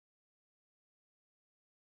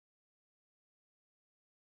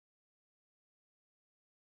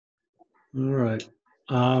All right.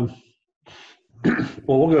 Well,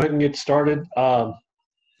 we'll go ahead and get started. Let's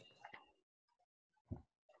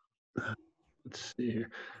see here.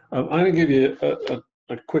 I'm going to give you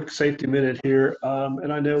a quick safety minute here.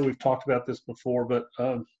 And I know we've talked about this before, but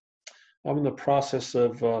I'm in the process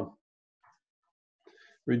of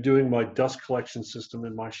redoing my dust collection system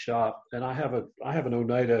in my shop. And I have an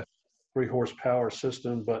Oneida 3 horsepower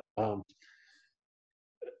system, but I'm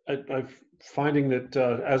finding that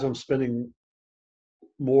as I'm spending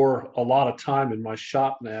a lot of time in my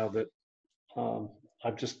shop now, that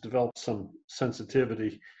I've just developed some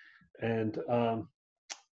sensitivity, and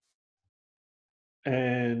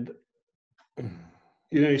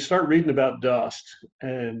you start reading about dust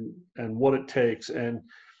and what it takes. And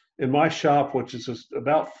in my shop, which is just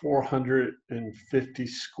about 450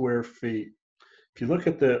 square feet, if you look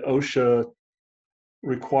at the OSHA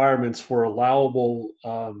requirements for allowable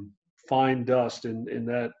fine dust in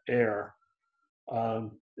that air,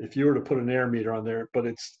 if you were to put an air meter on there, but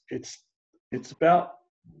it's about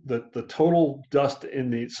the total dust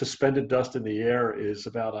suspended dust in the air is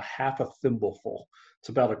about a half a thimbleful. It's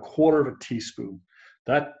about a quarter of a teaspoon.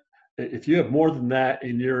 That if you have more than that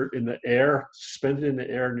in the air, suspended in the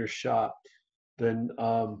air in your shop, then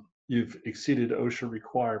you've exceeded OSHA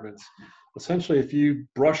requirements. Essentially, if you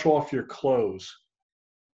brush off your clothes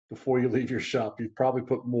before you leave your shop, you've probably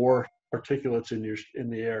put more particulates in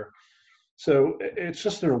the air. So it's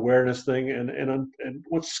just an awareness thing, and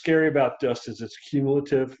what's scary about dust is it's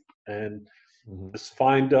cumulative, and this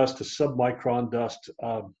fine dust, the submicron dust,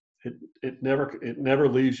 it never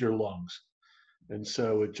leaves your lungs, and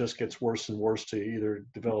so it just gets worse and worse to either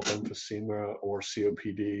develop emphysema or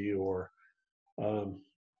COPD or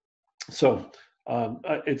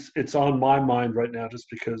it's on my mind right now, just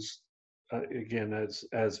because again,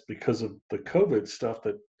 as because of the COVID stuff,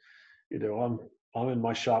 that I'm in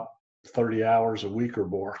my shop 30 hours a week or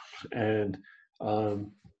more, and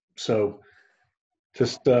so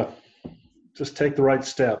just take the right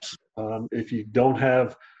steps. If you don't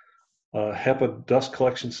have a HEPA dust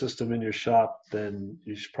collection system in your shop, then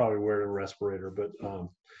you should probably wear a respirator, but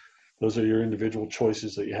those are your individual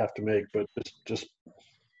choices that you have to make, but just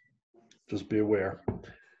be aware.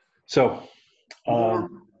 So or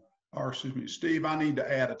excuse me, Steve, I need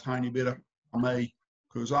to add a tiny bit, if I may,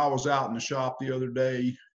 because I was out in the shop the other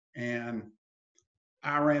day and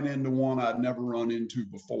I ran into one I'd never run into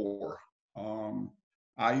before.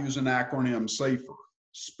 I use an acronym: SAFER: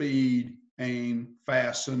 speed, aim,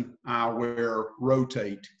 fasten, eyewear,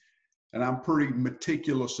 rotate. And I'm pretty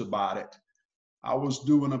meticulous about it. I was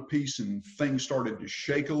doing a piece and things started to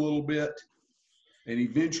shake a little bit. And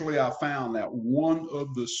eventually I found that one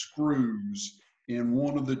of the screws in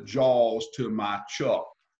one of the jaws to my chuck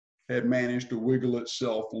had managed to wiggle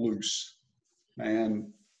itself loose.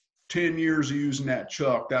 And 10 years of using that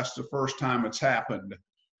chuck, that's the first time it's happened.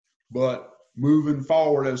 But moving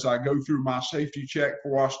forward, as I go through my safety check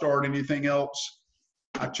before I start anything else,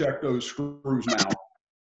 I check those screws now.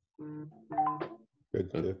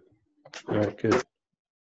 Good. All right, good.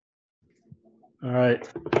 All right.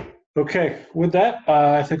 Okay, with that,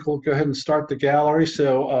 I think we'll go ahead and start the gallery.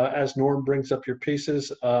 So as Norm brings up your pieces,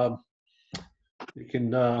 you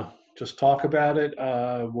can just talk about it.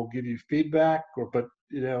 We'll give you feedback, but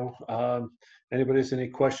anybody has any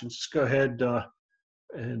questions, just go ahead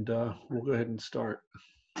and we'll go ahead and start.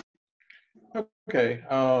 Okay,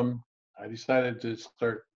 I decided to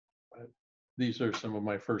start. These are some of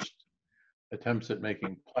my first attempts at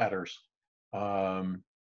making platters.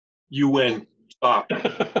 You win. Stop.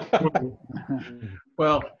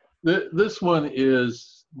 Well, this one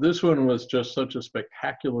was just such a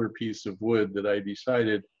spectacular piece of wood that I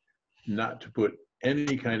decided not to put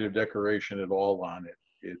any kind of decoration at all on it.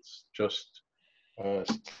 It's just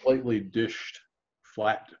slightly dished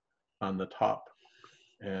flat on the top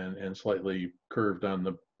and slightly curved on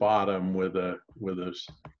the bottom with a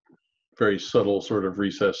very subtle sort of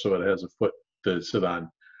recess so it has a foot to sit on.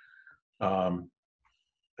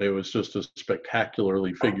 It was just a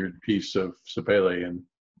spectacularly figured piece of sapele, and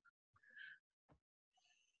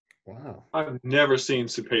wow, I've never seen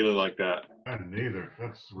sapele like that. I didn't either.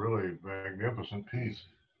 That's really a magnificent piece.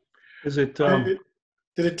 Is it? did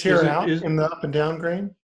it tear out in the up and down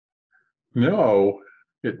grain? no,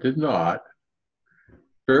 it did not.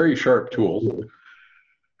 Very sharp tools.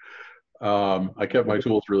 I kept my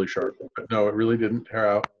tools really sharp, but no, it really didn't tear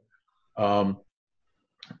out.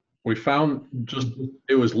 We found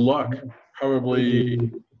it was luck,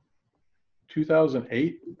 probably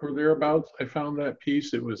 2008 or thereabouts. I found that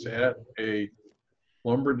piece. It was at a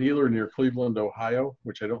lumber dealer near Cleveland, Ohio,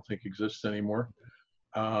 which I don't think exists anymore.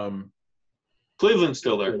 Cleveland's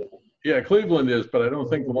still there. Yeah, Cleveland is, but I don't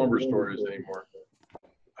think the lumber store is anymore.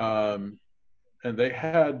 And they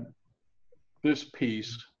had this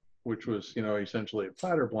piece, which was, you know, essentially a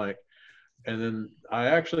platter blank. And then I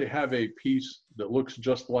actually have a piece that looks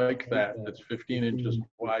just like that, that's 15 inches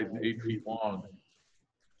wide and 8 feet long,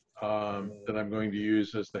 that I'm going to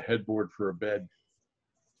use as the headboard for a bed.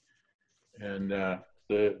 And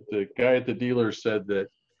the guy at the dealer said that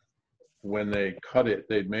when they cut it,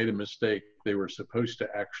 they'd made a mistake. They were supposed to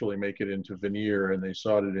actually make it into veneer, and they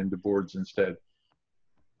sawed it into boards instead.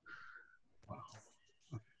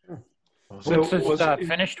 What's this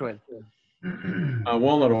finished with?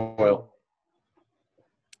 Walnut oil.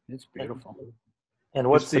 It's beautiful. And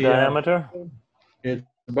what's the diameter? It's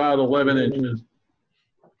about 11 inches.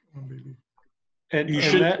 And You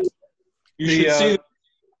should see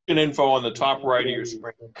the info on the top right of your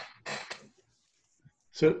screen.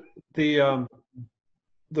 So the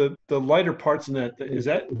lighter parts in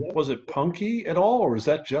that, was it punky at all, or is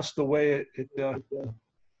that just the way it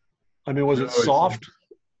I mean, was it soft?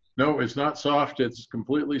 No, it's not soft. It's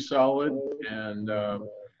completely solid, and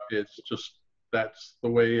it's just, that's the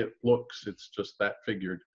way it looks. It's just that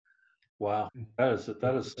figured. Wow, that is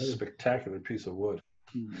a spectacular piece of wood,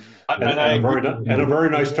 And a very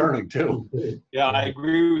nice turning too. Yeah, I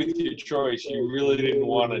agree with your choice. You really didn't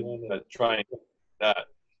want to try that.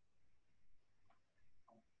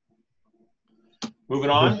 Moving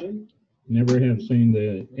on. Never have seen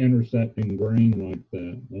the intersecting grain like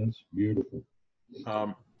that. That's beautiful.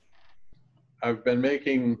 I've been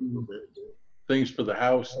making things for the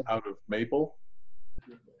house out of maple,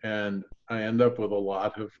 and I end up with a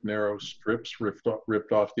lot of narrow strips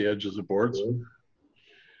ripped off the edges of boards.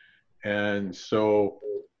 And so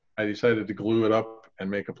I decided to glue it up and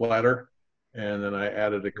make a platter. And then I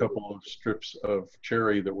added a couple of strips of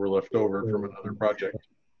cherry that were left over from another project.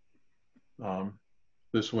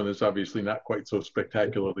 This one is obviously not quite so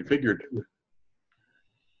spectacularly figured.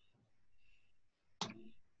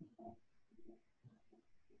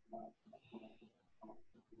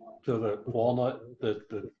 So the walnut,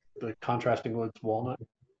 the contrasting wood's walnut?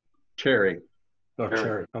 Cherry. Oh,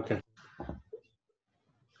 cherry, okay.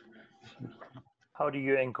 How do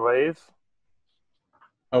you engrave?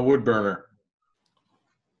 A wood burner.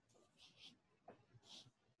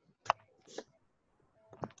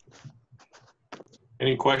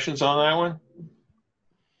 Any questions on that one?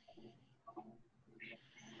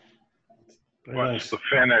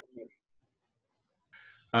 Very nice.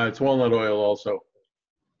 It's walnut oil also.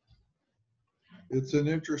 It's an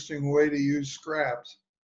interesting way to use scraps.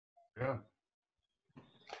 Yeah.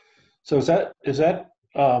 So is that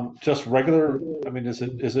just regular? I mean, is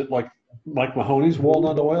it like Mike Mahoney's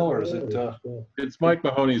walnut oil, or is it? It's Mike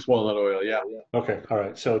Mahoney's walnut oil. Yeah. Okay. All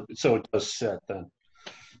right. So it does set then.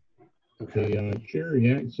 Okay. The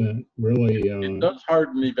cherry accent really. It does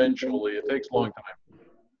harden eventually. It takes a long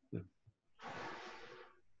time.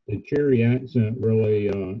 The cherry accent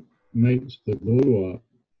really makes the glue up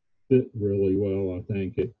fit really well. I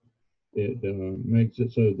think it makes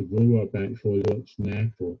it so the glue up actually looks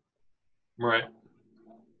natural. Right.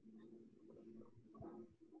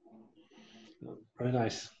 Very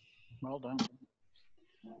nice. Well done.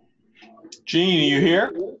 Gene, are you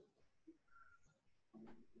here?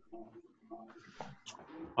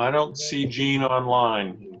 I don't see Gene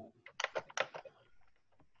online.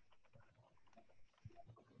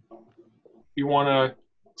 You want to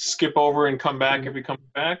skip over and come back if he comes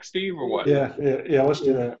back, Steve, or what? Yeah. Let's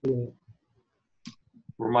do that.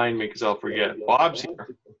 Remind me, because I'll forget. Bob's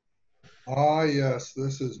here. Ah, yes,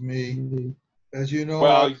 this is me. As you know,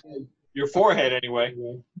 Well, your forehead anyway.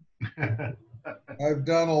 I've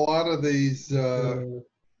done a lot of these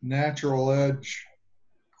natural edge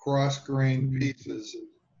cross grain pieces.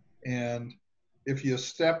 And if you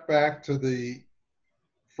step back to the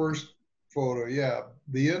first photo, yeah,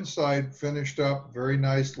 the inside finished up very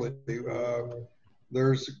nicely.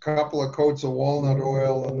 There's a couple of coats of walnut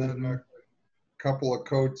oil and then a couple of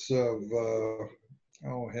coats of,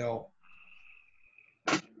 oh hell.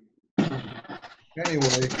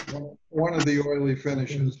 Anyway, one of the oily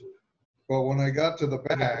finishes. But when I got to the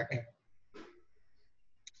back,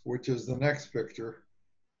 which is the next picture,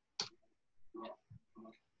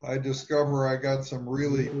 I discover I got some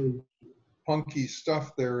really punky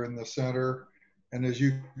stuff there in the center. And as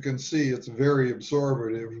you can see, it's very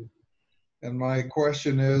absorbative. And my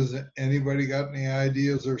question is, anybody got any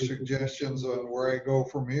ideas or suggestions on where I go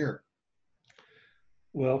from here?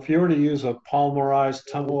 Well, if you were to use a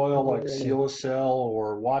polymerized tung oil like Sealacell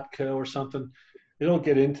or Watco or something, it'll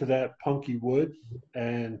get into that punky wood,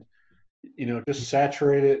 and just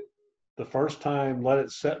saturate it the first time, let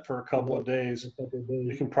it set for a couple of days.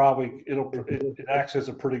 You can probably, it acts as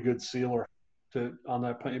a pretty good sealer on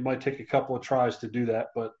that. It might take a couple of tries to do that,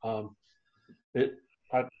 but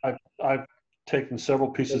I've taken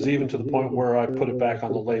several pieces, even to the point where I put it back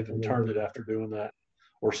on the lathe and turned it after doing that,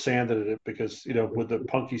 or sanded it, because, you know, with the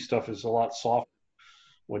punky stuff is a lot softer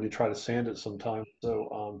when you try to sand it sometimes.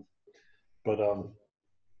 So,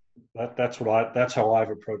 that's how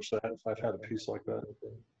I've approached that if I've had a piece like that.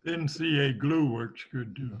 NCA glue works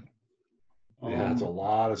good too. Yeah, it's a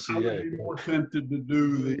lot of I would CA. be more tempted to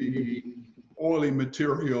do the oily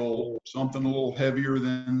material, something a little heavier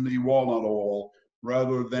than the walnut oil,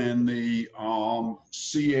 rather than the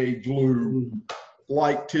CA glue.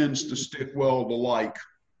 Like tends to stick well to like.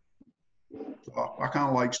 So I kind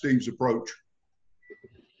of like Steve's approach.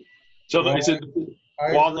 So is it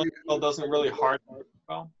walnut oil doesn't really harden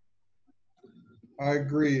well? I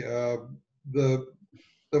agree.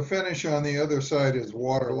 The finish on the other side is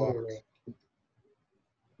waterlogged.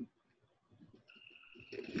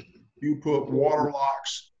 You put water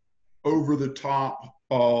locks over the top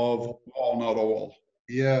of walnut oil.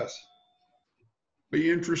 Yes. Be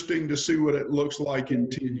interesting to see what it looks like in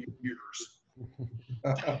 10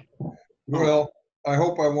 years. Well, I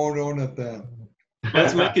hope I won't own it then.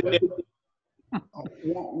 Let's make it.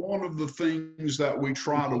 One of the things that we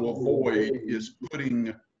try to avoid is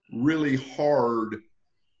putting really hard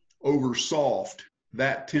over soft.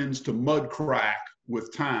 That tends to mud crack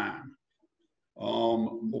with time.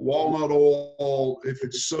 Walnut oil, if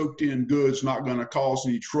it's soaked in good, it's not going to cause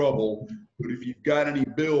any trouble. But if you've got any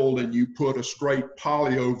build and you put a straight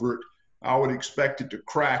poly over it, I would expect it to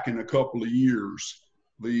crack in a couple of years.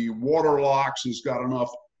 The water locks has got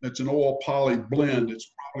enough, it's an oil poly blend.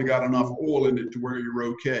 It's probably got enough oil in it to where you're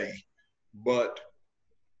okay. But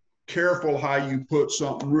careful how you put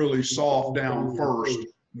something really soft down first,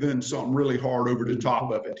 then something really hard over the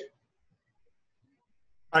top of it.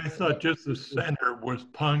 I thought just the center was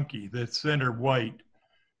punky, the center white.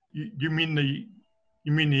 You mean the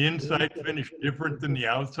inside finish different than the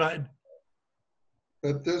outside?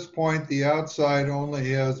 At this point, the outside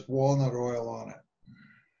only has walnut oil on it.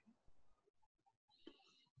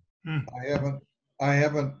 I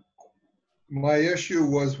haven't, my issue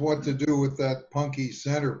was what to do with that punky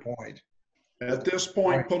center point. At this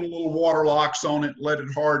point, put a little water locks on it, let it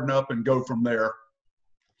harden up and go from there.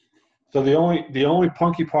 So the only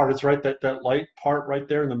punky part is right, that light part right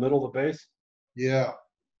there in the middle of the base? Yeah.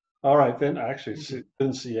 All right, then actually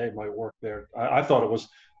then CA might work there. I thought it was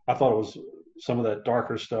some of that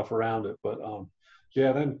darker stuff around it, but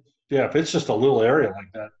yeah, if it's just a little area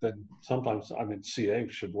like that, then sometimes, I mean, CA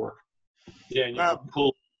should work. Yeah, and you can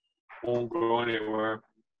pull, won't go anywhere.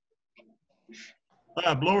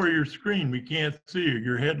 Bob, lower your screen. We can't see you.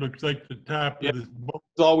 Your head looks like the top of this boat.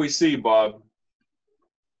 That's all we see, Bob.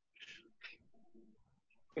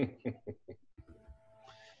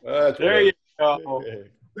 There you go.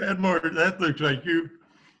 That looks like you.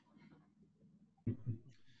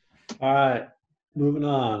 All right, moving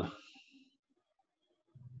on.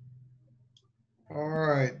 All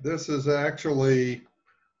right, this is actually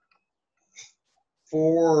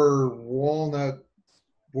 4 walnut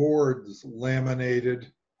boards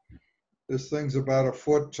laminated. This thing's about a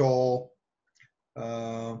foot tall.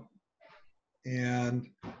 And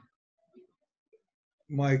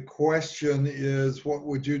my question is, what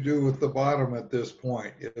would you do with the bottom at this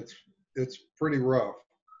point? It's pretty rough.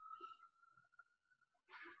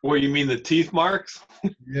 What, you mean the teeth marks?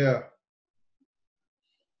 Yeah.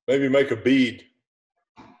 Maybe make a bead.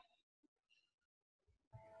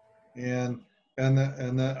 And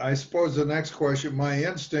I suppose the next question, my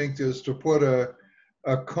instinct is to put a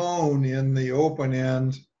cone in the open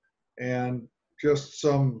end and just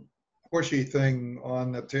some pushy thing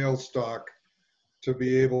on the tailstock to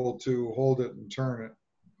be able to hold it and turn it.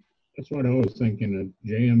 That's what I was thinking, a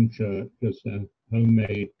jam shut, just a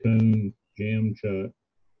homemade cone jam shut,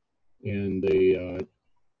 and the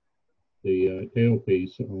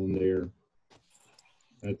tailpiece on there.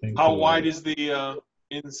 I think. How wide is the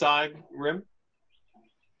inside rim?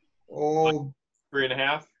 Oh,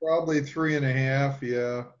 3.5. Probably 3.5.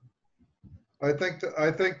 Yeah. I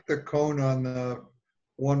think the cone on the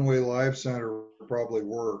one-way live center would probably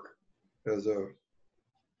work as a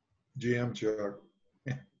jam chuck.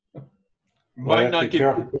 Might not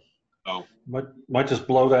get. Oh. Might just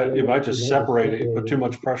blow that. You might just separate it. Put too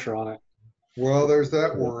much pressure on it. Well, there's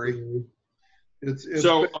that worry. It's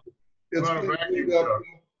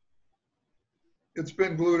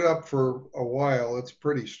been glued up for a while. It's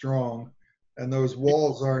pretty strong, and those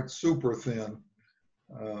walls aren't super thin.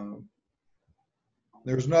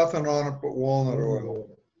 There's nothing on it but walnut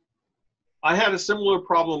oil. I had a similar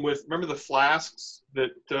problem with, remember the flasks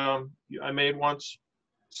that I made once?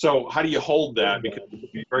 So how do you hold that? Because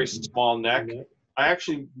it's a very small neck. I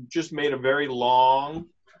actually just made a very long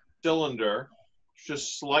cylinder,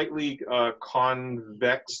 just slightly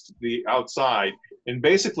convexed the outside, and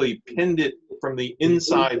basically pinned it from the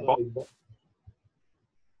inside.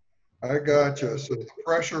 I gotcha. So the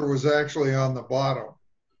pressure was actually on the bottom.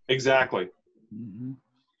 Exactly.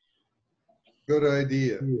 Good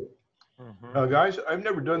idea. Guys, I've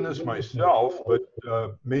never done this myself, but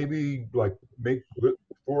maybe like make 4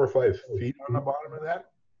 or 5 feet on the bottom of that.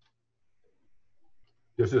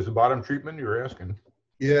 This is the bottom treatment you're asking?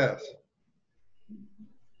 Yes.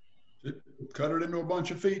 Cut it into a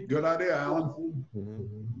bunch of feet. Good idea, Alan.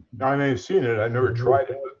 I may have seen it. I've never tried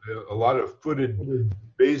it, but a lot of footed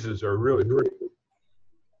bases are really pretty.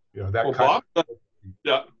 You know, that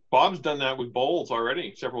well, Bob's done that with bowls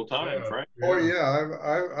already several times, right? Oh yeah,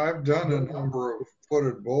 I've done a number of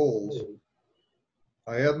footed bowls.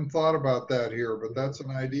 I hadn't thought about that here, but that's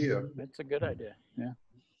an idea. It's a good idea. Yeah.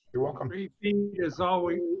 You're welcome. 3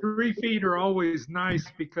 feet are always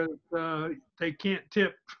nice because they can't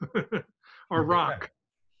tip or rock.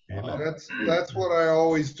 That's what I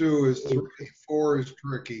always do. Is 3, 4 is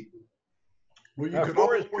tricky. Well, you could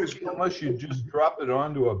 4 is tricky unless you just drop it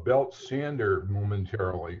onto a belt sander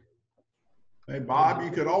momentarily. Hey, Bob,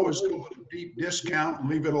 you could always go with a deep discount and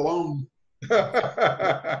leave it alone.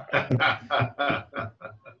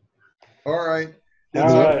 All right. I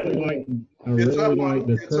really like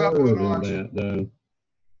the curve in that, though.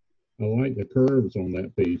 I like the curves on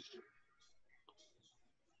that piece.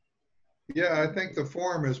 Yeah, I think the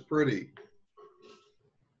form is pretty.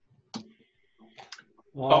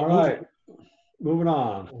 All right. Moving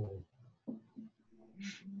on.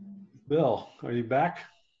 Bill, are you back?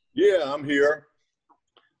 Yeah, I'm here.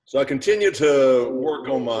 So I continue to work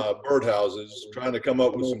on my birdhouses, trying to come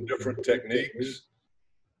up with some different techniques.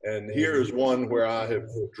 And here is one where I have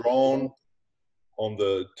drawn on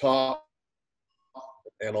the top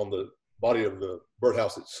and on the body of the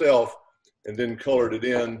birdhouse itself, and then colored it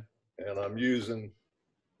in. And I'm using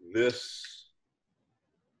this.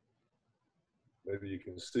 Maybe you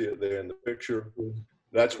can see it there in the picture.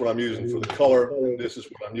 That's what I'm using for the color. This is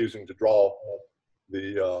what I'm using to draw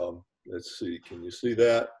the, let's see, can you see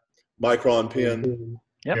that? Micron pen.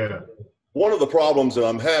 Yep. Yeah. One of the problems that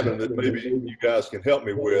I'm having that maybe you guys can help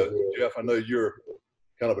me with, Jeff, I know you're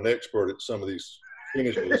kind of an expert at some of these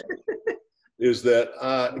finishes, is that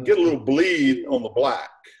I get a little bleed on the black.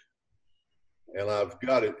 And I've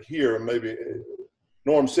got it here. Maybe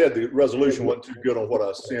Norm said the resolution wasn't too good on what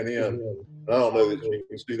I sent in. I don't know that you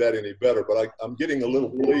can see that any better, but I'm getting a little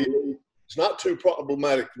bleed. It's not too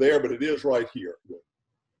problematic there, but it is right here.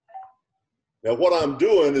 Now what I'm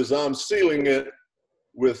doing is I'm sealing it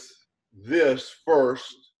with this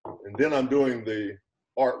first, and then I'm doing the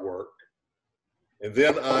artwork, and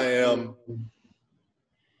then I am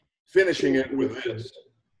finishing it with this.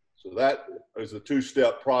 So that is a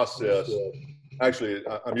 2-step process. Actually,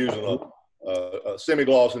 I'm using a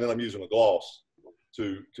semi-gloss, and then I'm using a gloss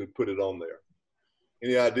to put it on there.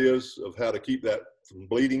 Any ideas of how to keep that from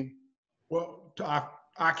bleeding? Well,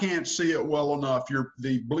 I can't see it well enough.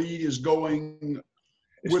 The bleed is going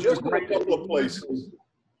it's with just the in a couple of places.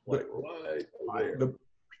 Like right there.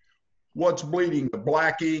 What's bleeding? The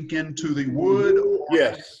black ink into the wood? Or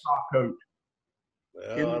yes. The top coat?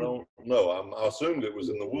 Well, I don't know. I assumed it was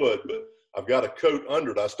in the wood, but I've got a coat under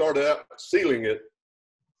it. I started out sealing it,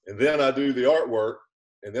 and then I do the artwork,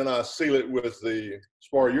 and then I seal it with the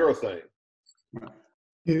spar urethane.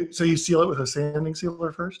 So you seal it with a sanding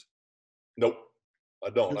sealer first? Nope, I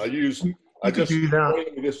don't. I just do that.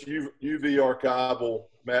 spray this UV archival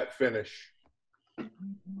matte finish.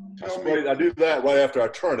 I do that right after I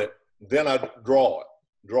turn it. Then I draw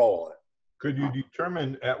on it. Could you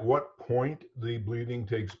determine at what point the bleeding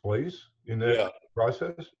takes place in that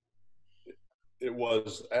process? It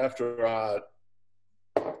was after I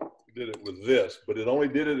did it with this, but it only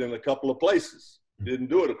did it in a couple of places. It didn't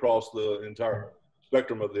do it across the entire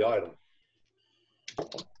spectrum of the item.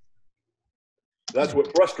 That's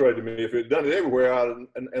what frustrated me. If it had done it everywhere,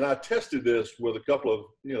 and I tested this with a couple of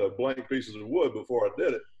blank pieces of wood before I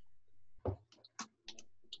did it.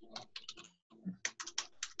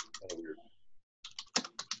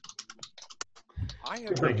 I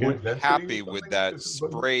am happy with that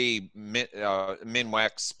spray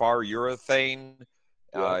Minwax spar urethane.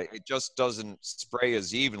 It just doesn't spray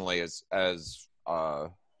as evenly as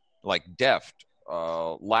like Deft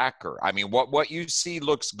lacquer. I mean, what you see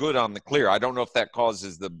looks good on the clear. I don't know if that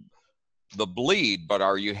causes the bleed, but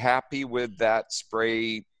are you happy with that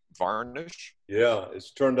spray varnish? Yeah,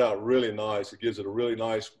 it's turned out really nice. It gives it a really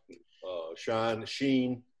nice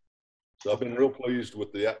sheen. So I've been real pleased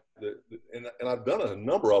with and I've done a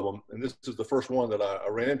number of them, and this is the first one that I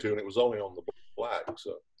ran into, and it was only on the black,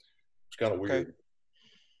 so it's kind of weird.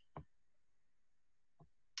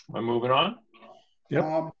 I'm moving on.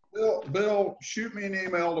 Yep. Bill, shoot me an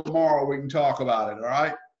email tomorrow. We can talk about it. All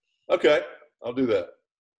right. Okay, I'll do that.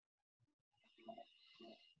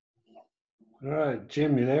 All right,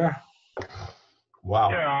 Jim, you there?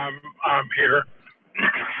 Wow. Yeah, I'm here.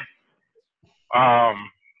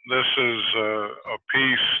 This is a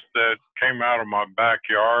piece that came out of my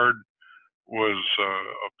backyard. Was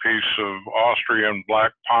a piece of Austrian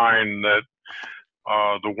black pine that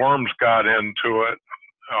the worms got into it,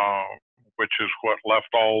 which is what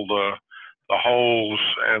left all the holes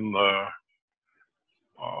and the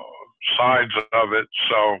sides of it.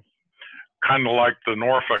 So kind of like the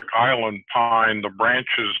Norfolk Island pine, the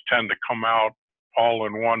branches tend to come out all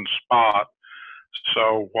in one spot.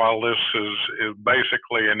 So while this is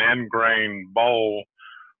basically an end grain bowl,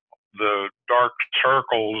 the dark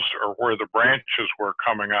circles are where the branches were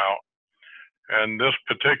coming out. And this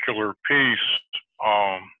particular piece,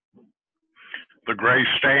 the gray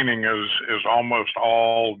staining is almost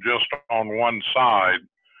all just on one side.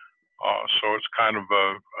 So it's kind of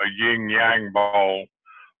a yin yang bowl.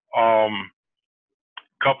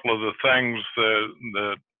 Couple of the things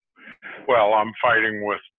that well, I'm fighting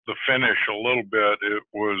with the finish a little bit. It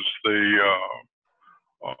was the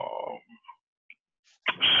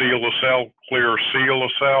clear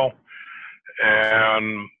Seal-A-Cell,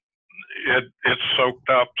 and it soaked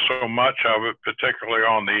up so much of it, particularly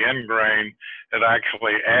on the end grain, it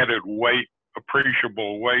actually added weight,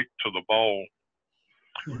 appreciable weight to the bowl.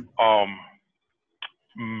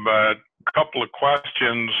 But a couple of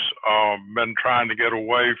questions. Been trying to get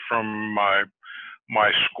away from my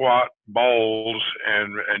squat bowls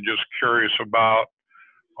and just curious about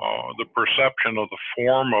the perception of the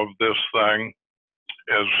form of this thing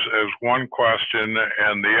as one question,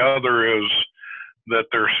 and the other is that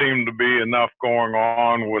there seemed to be enough going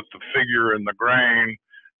on with the figure and the grain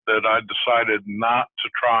that I decided not to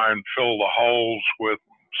try and fill the holes with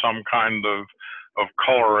some kind of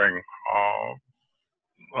coloring,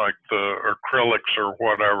 like the acrylics or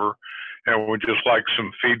whatever, and would just like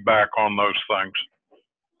some feedback on those things.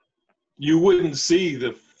 You wouldn't see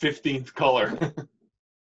the 15th color.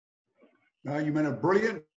 Now, you made a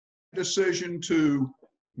brilliant decision to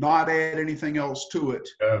not add anything else to it.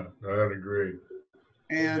 Yeah, I'd agree.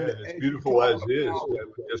 And as beautiful as it is,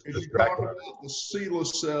 just as you talk about the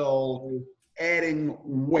Seal-A-Cell adding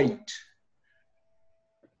weight,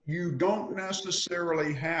 you don't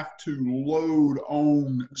necessarily have to load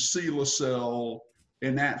on Seal-A-Cell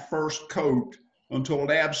in that first coat until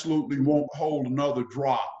it absolutely won't hold another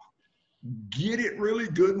drop. Get it really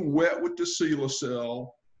good and wet with the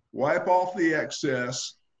Seal-A-Cell, wipe off the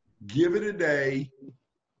excess, give it a day,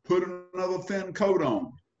 put another thin coat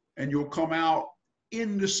on, and you'll come out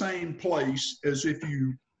in the same place as if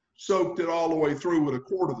you soaked it all the way through with a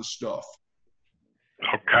quart of the stuff.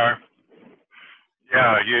 Okay.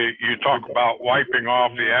 Yeah, you talk about wiping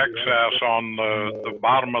off the excess on the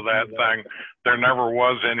bottom of that thing. There never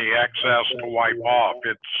was any excess to wipe off.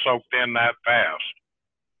 It's soaked in that fast.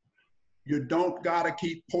 You don't got to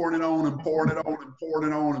keep pouring it on and pouring it on and pouring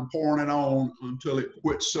it on and pouring it on until it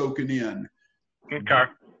quits soaking in. Okay.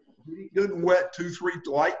 Good and wet 2-3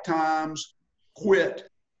 light times, quit,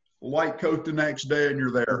 light coat the next day, and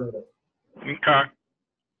you're there. Okay.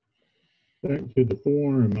 Back to the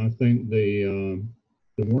form, I think the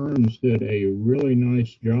worms did a really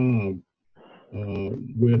nice job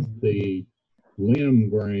with the limb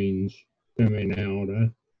grains coming out.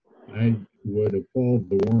 I would applaud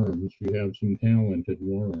the worms. You have some talented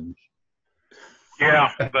worms. Yeah,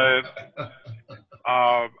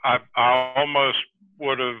 I almost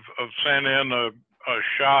would have sent in a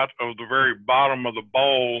shot of the very bottom of the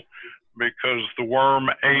bowl because the worm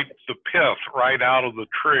ate the pith right out of the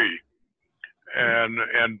tree.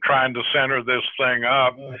 And trying to center this thing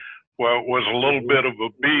up, well, it was a little bit of a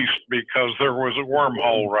beast because there was a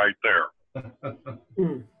wormhole right there.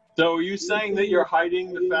 So are you saying that you're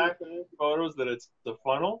hiding the fact in photos that it's the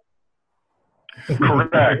funnel?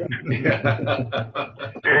 Correct. It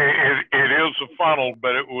is a funnel,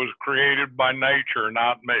 but it was created by nature,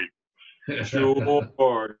 not me. Sure.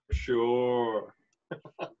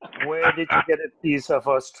 Where did you get a piece of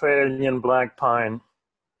Australian black pine?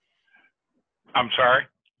 I'm sorry?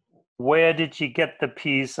 Where did you get the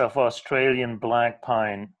piece of Australian black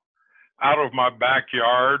pine? Out of my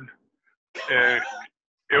backyard.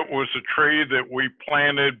 it was a tree that we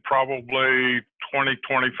planted probably 20,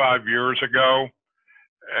 25 years ago,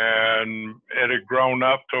 and it had grown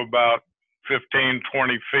up to about 15,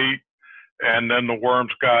 20 feet, and then the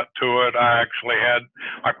worms got to it. I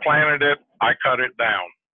planted it, I cut it down.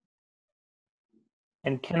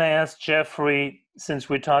 And can I ask Jeffrey, since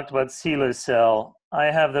we talked about Silicel, I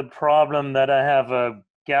have the problem that I have a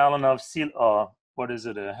gallon of what is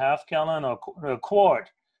it, a half gallon or a quart?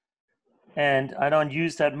 And I don't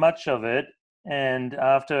use that much of it. And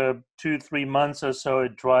after 2-3 months or so,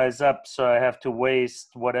 it dries up. So I have to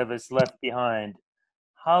waste whatever's left behind.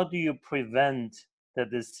 How do you prevent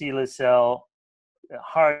that the Silicel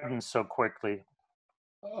hardens so quickly?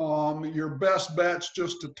 Your best bet's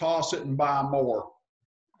just to toss it and buy more.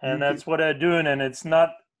 And that's what I'm doing, and it's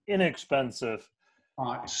not inexpensive.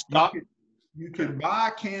 You can buy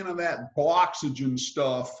a can of that Bloxygen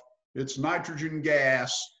stuff. It's nitrogen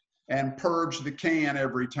gas, and purge the can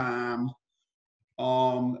every time.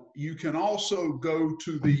 You can also go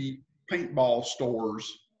to the paintball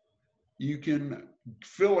stores. You can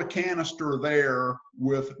fill a canister there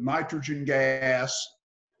with nitrogen gas,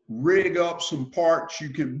 rig up some parts you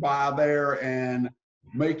can buy there, and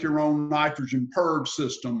make your own nitrogen purge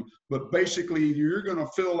system. But basically, you're going to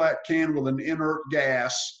fill that can with an inert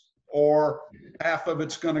gas, or half of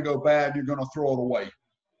it's going to go bad. You're going to throw it away.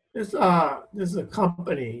 There's a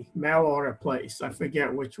company, mail order place. I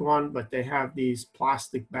forget which one, but they have these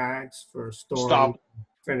plastic bags for storing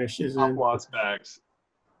finishes in. Stop loss bags.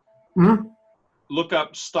 Hmm? Look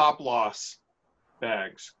up stop loss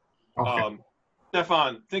bags. Okay.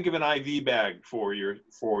 Stefan, think of an IV bag for your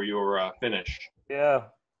finish. Yeah.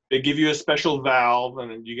 They give you a special valve,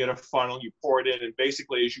 and you get a funnel. You pour it in, and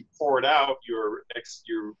basically, as you pour it out, you're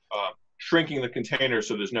shrinking the container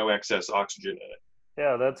so there's no excess oxygen in it.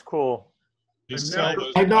 Yeah, that's cool.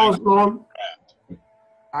 I know, Mom.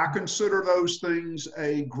 I consider those things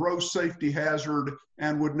a gross safety hazard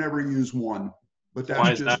and would never use one. But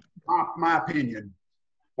that's just my opinion.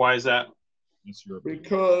 Why is that?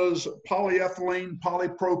 Because polyethylene,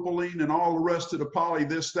 polypropylene, and all the rest of the poly,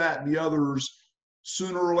 this, that, and the others,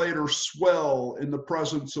 sooner or later swell in the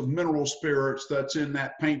presence of mineral spirits that's in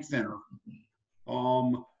that paint thinner.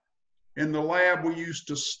 In the lab, we used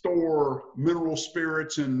to store mineral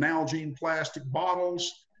spirits in Nalgene plastic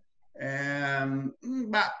bottles, and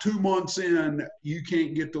about 2 months in, you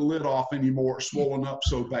can't get the lid off anymore. It's swollen up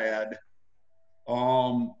so bad.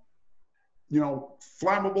 You know,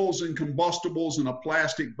 flammables and combustibles in a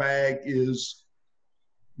plastic bag is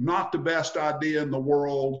not the best idea in the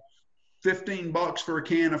world. $15 for a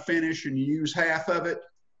can of finish and you use half of it,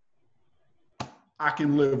 I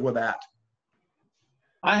can live with that.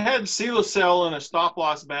 I had Silicel in a stop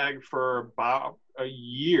loss bag for about a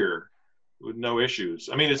year with no issues.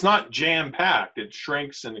 I mean, it's not jam packed. It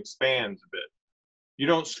shrinks and expands a bit. You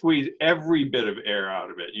don't squeeze every bit of air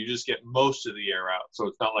out of it. You just get most of the air out. So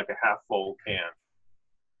it's not like a half full can.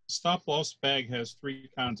 Stop loss bag has 3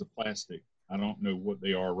 kinds of plastic. I don't know what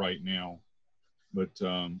they are right now, but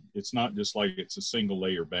it's not just like it's a single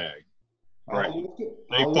layer bag. Right.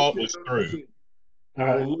 They thought was through. All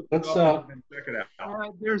right, let's check it out. All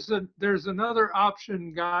right, there's another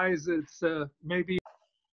option, guys. It's maybe.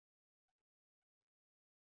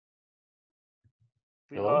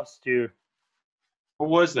 We lost you. What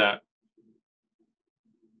was that?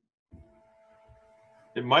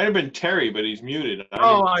 It might have been Terry, but he's muted.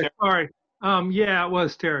 Sorry. Yeah, it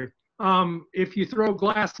was Terry. If you throw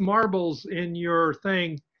glass marbles in your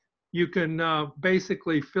thing, you can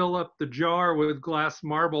basically fill up the jar with glass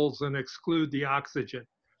marbles and exclude the oxygen.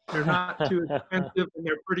 They're not too expensive and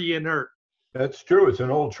they're pretty inert. That's true. It's an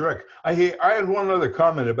old trick. I had one other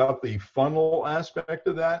comment about the funnel aspect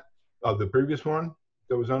of that, of the previous one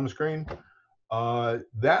that was on the screen.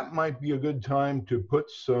 That might be a good time to put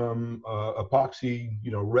some epoxy,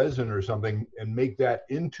 resin or something, and make that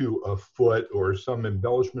into a foot or some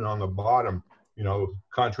embellishment on the bottom,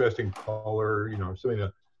 contrasting color, something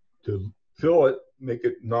to fill it, make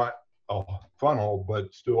it not a funnel,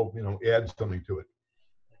 but still, add something to it.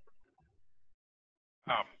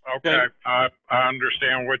 Okay, I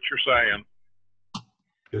understand what you're saying.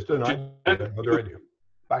 Just another idea.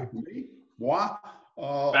 Bye. What?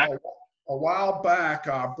 A while back,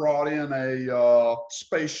 I brought in a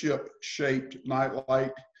spaceship-shaped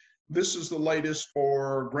nightlight. This is the latest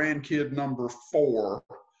for grandkid number 4,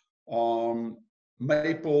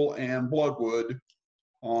 maple and bloodwood.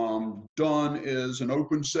 Done is an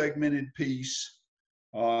open segmented piece,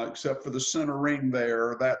 except for the center ring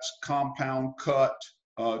there. That's compound cut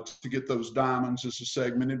to get those diamonds as a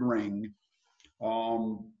segmented ring.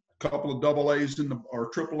 Couple of double A's or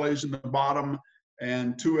triple A's in the bottom,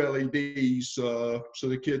 and 2 LEDs so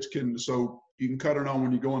the kids can, so you can cut it on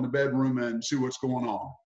when you go in the bedroom and see what's going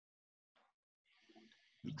on.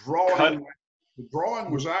 The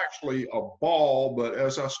drawing was actually a ball, but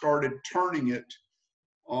as I started turning it,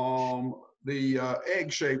 the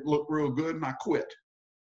egg shape looked real good and I quit.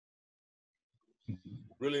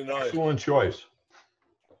 Really nice. Excellent choice.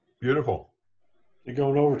 Beautiful. You're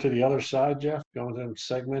going over to the other side, Jeff? Going to them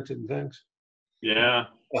segmented things? Yeah.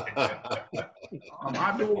 I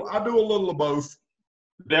do a little of both.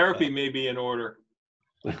 Therapy may be in order.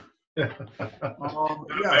 Yeah. I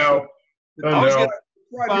was going to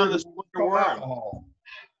find this worm.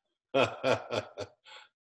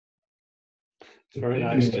 Very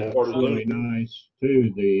nice, It's Jeff. really nice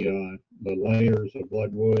too. The layers of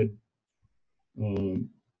bloodwood and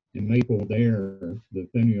maple there, the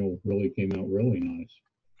finial really came out really nice.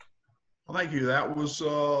 Well, thank you. That was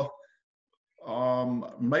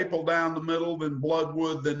maple down the middle, then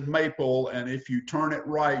bloodwood, then maple, and if you turn it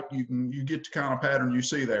right, you get the kind of pattern you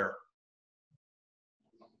see there.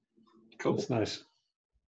 Cool. That's nice.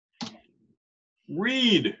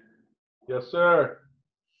 Reed. Yes, sir.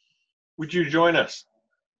 Would you join us?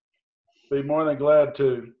 Be more than glad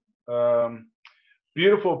to.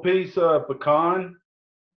 Beautiful piece of pecan.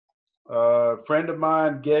 A friend of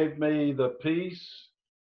mine gave me the piece,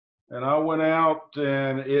 and I went out,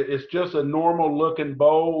 and it's just a normal looking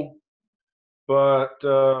bowl, but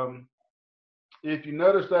if you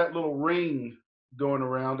notice that little ring going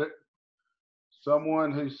around it,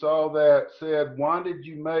 someone who saw that said, "Why did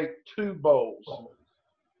you make 2 bowls?"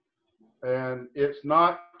 And it's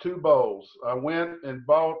not 2 bowls. I went and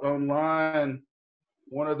bought online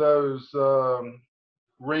one of those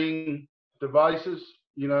ring devices,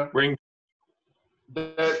 you know, ring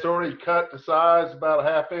that's already cut to size about a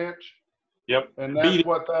 1/2 inch. Yep. And that's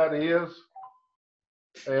what that is.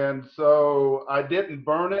 And so I didn't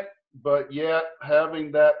burn it, but yet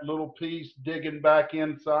having that little piece digging back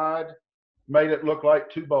inside made it look like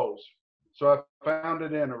 2 bowls. So I found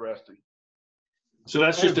it interesting. So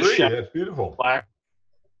that's just a shadow. That's beautiful. Black.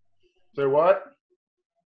 Say what?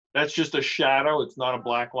 That's just a shadow. It's not a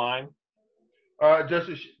black line. Just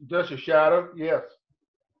a shadow. Yes.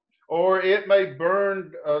 Or it may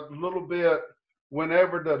burn a little bit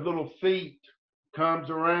whenever the little feet comes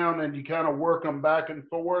around and you kind of work them back and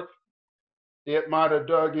forth. It might have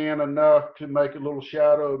dug in enough to make a little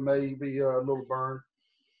shadow, maybe a little burn,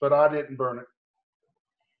 but I didn't burn it.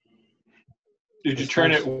 Did you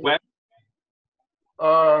turn it wet?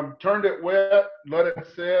 Turned it wet, let it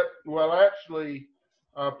sit. Well, actually,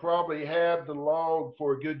 I probably had the log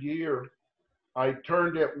for a good year. I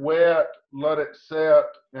turned it wet, let it set,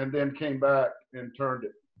 and then came back and turned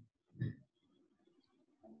it.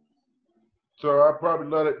 So I probably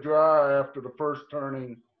let it dry after the first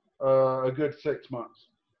turning a good 6 months.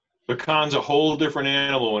 Pecan's a whole different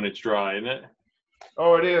animal when it's dry, isn't it?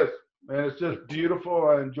 Oh, it is. And it's just beautiful.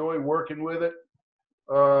 I enjoy working with it.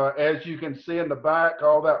 As you can see in the back,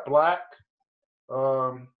 all that black.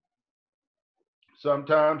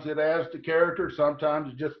 Sometimes it adds to character.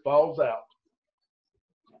 Sometimes it just falls out.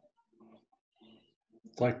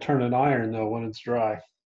 It's like turning iron, though, when it's dry.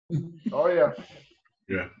 Oh, yeah.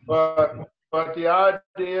 Yeah. But the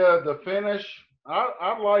idea, the finish,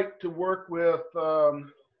 I like to work with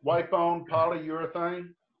wipe-on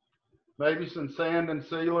polyurethane, maybe some sand and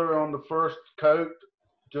sealer on the first coat,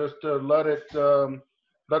 just to let it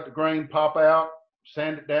let the grain pop out,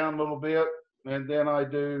 sand it down a little bit, and then I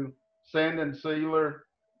do sand and sealer,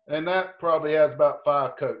 and that probably has about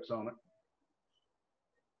 5 coats on it.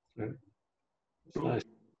 Okay. Nice.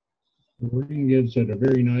 The ring gives it a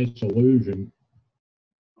very nice illusion.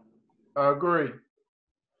 I agree.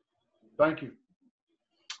 Thank you.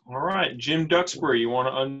 All right, Jim Duxbury, you want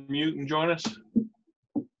to unmute and join us?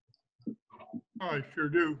 I sure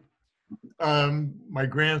do. My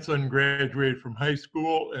grandson graduated from high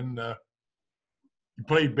school, and he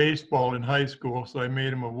played baseball in high school, so I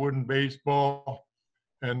made him a wooden baseball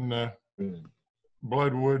and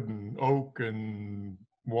bloodwood and oak and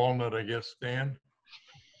walnut, I guess, stand.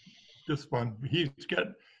 Just fun.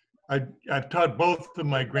 I've taught both of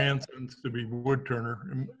my grandsons to be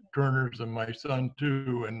woodturners, and my son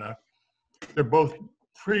too, and they're both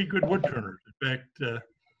pretty good woodturners. In fact,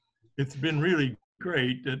 it's been really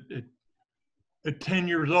great. At 10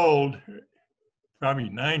 years old, probably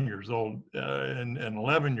 9 years old, and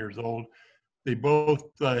 11 years old, they both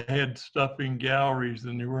had stuffing galleries,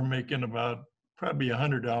 and they were making about probably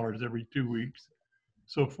 $100 every 2 weeks.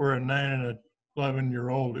 So for a 9 and a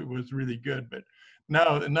 11-year-old, it was really good. But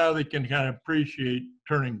now they can kind of appreciate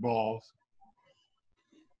turning balls.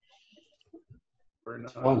 Very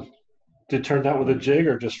nice. Fun. Did you turn that with a jig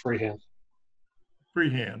or just freehand?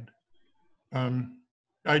 Freehand.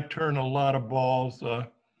 I turn a lot of balls.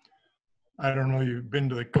 I don't know, you've been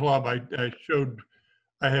to the club. I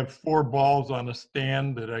have 4 balls on a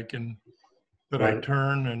stand that I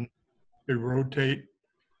turn and they rotate.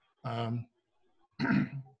 In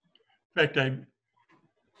fact,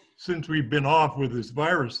 since we've been off with this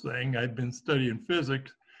virus thing, I've been studying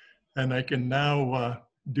physics, and I can now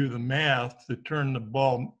do the math to turn the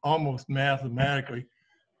ball almost mathematically,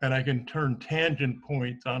 and I can turn tangent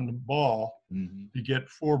points on the ball. You get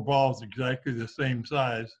 4 balls exactly the same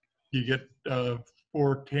size. You get at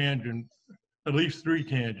least 3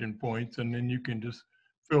 tangent points, and then you can just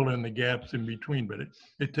fill in the gaps in between. But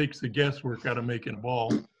it takes the guesswork out of making a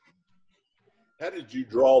ball. How did you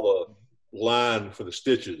draw the line for the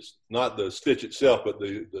stitches? Not the stitch itself, but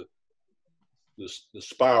the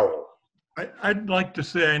spiral. I'd like to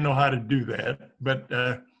say I know how to do that, but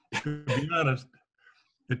to be honest,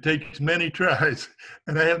 it takes many tries,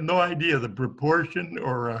 and I have no idea the proportion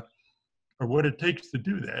or what it takes to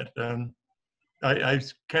do that. I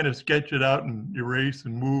kind of sketch it out and erase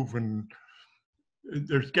and move, and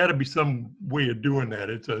there's got to be some way of doing that.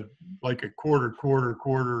 It's like a quarter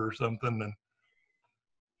or something, and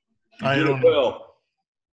I don't know.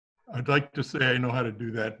 I'd like to say I know how to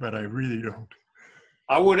do that, but I really don't.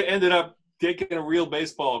 I would have ended up taking a real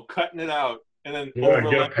baseball, cutting it out, and then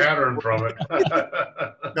get a pattern from it.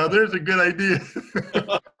 Now there's a good idea.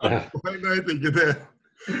 Why didn't I think of that?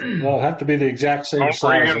 Well, it'll have to be the exact same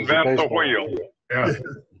size as the reinvent the baseball. wheel. Yeah.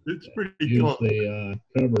 It's pretty Use cool. the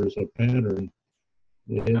cover as a pattern.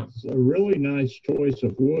 It's a really nice choice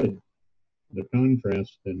of wood. The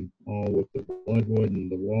contrast and all with the bloodwood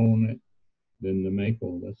and the walnut, then the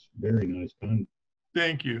maple. That's very nice.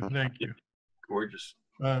 Thank you. Gorgeous.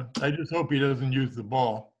 I just hope he doesn't use the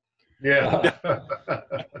ball. Yeah.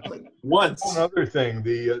 Once. One other thing,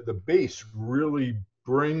 the base really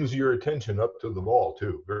brings your attention up to the ball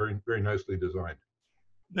too. Very, very nicely designed.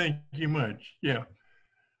 Thank you much. Yeah.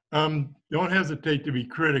 Don't hesitate to be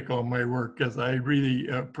critical of my work, because I really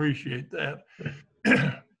appreciate that.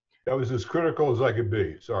 That was as critical as I could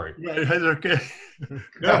be. Sorry. Right, that's okay.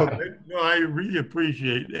 No, I really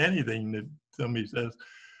appreciate anything that somebody says.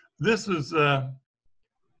 This is,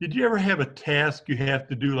 did you ever have a task you have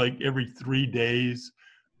to do like every 3 days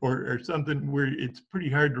or something where it's pretty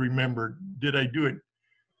hard to remember? Did I do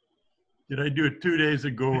it 2 days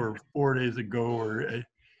ago or 4 days ago? Or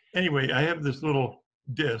anyway, I have this little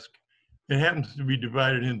disc. It happens to be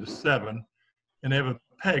divided into 7, and I have a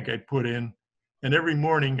peg I put in, and every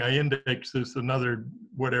morning I index this another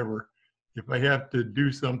whatever. If I have to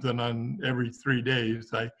do something on every 3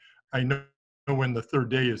 days, I know when the 3rd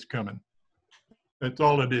day is coming. That's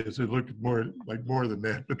all it is. It looks more than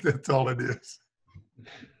that, but that's all it is.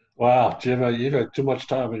 Wow, Jim, you've had too much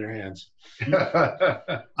time in your hands.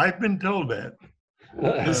 I've been told that.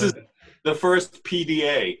 This is the first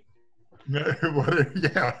PDA.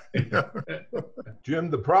 Yeah.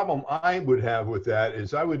 Jim, the problem I would have with that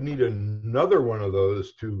is I would need another one of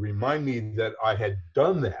those to remind me that I had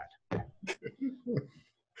done that.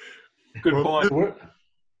 Good point.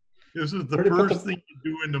 This is the first thing you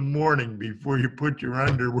do in the morning before you put your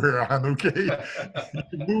underwear on, okay?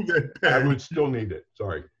 You move that peg. I would still need it.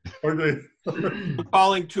 Sorry. Okay.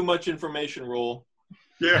 Calling too much information rule.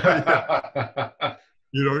 Yeah.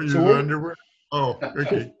 You don't use underwear? Oh,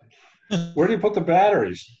 okay. Where do you put the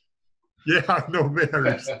batteries? Yeah, no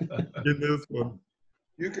batteries in this one.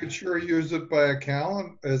 You could sure use it by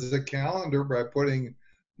as a calendar by putting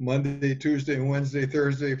Monday, Tuesday, Wednesday,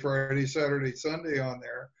 Thursday, Friday, Saturday, Sunday on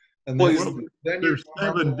there. And then you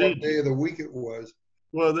remember what day of the week it was.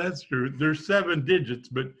 Well, that's true. There's 7 digits,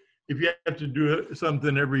 but if you have to do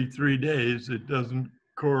something every 3 days, it doesn't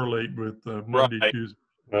correlate with Monday, Right. Tuesday.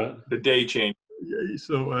 The day change. Yeah,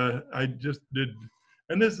 so I just did,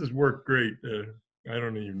 and this has worked great. I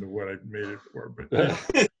don't even know what I made it for, but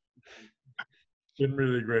it's been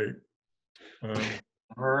really great.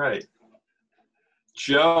 All right.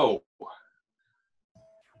 Joe.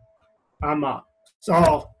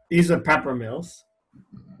 So these are pepper mills,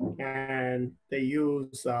 and they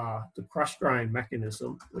use the crush grind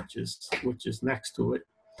mechanism, which is next to it,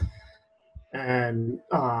 and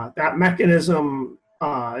that mechanism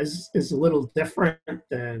is a little different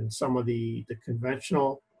than some of the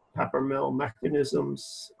conventional pepper mill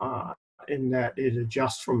mechanisms in that it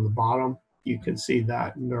adjusts from the bottom. You can see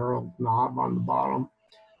that knurled knob on the bottom,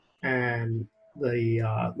 and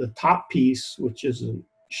the top piece, which isn't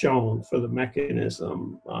shown for the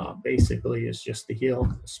mechanism, basically is just the heel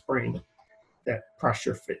of the spring that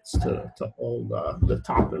pressure fits to hold the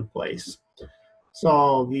top in place.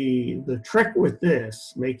 So the trick with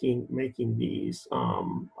this, making these,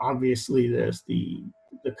 obviously there's the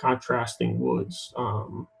contrasting woods,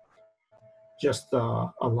 just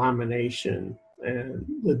a lamination, and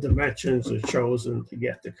the dimensions are chosen to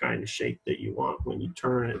get the kind of shape that you want when you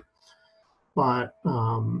turn it. But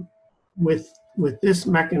with this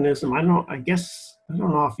mechanism, I don't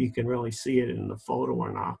know if you can really see it in the photo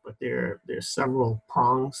or not, but there's several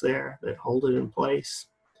prongs there that hold it in place.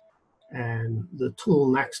 And the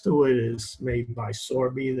tool next to it is made by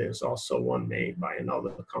Sorby. There's also one made by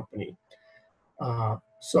another company.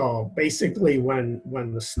 So basically, when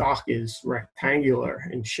the stock is rectangular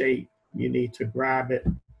in shape, you need to grab it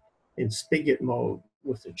in spigot mode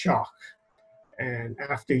with the chalk. And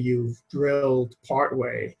after you've drilled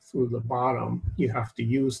partway through the bottom, you have to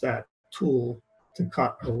use that tool to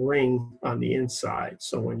cut a ring on the inside.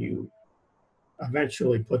 So when you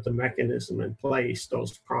eventually put the mechanism in place,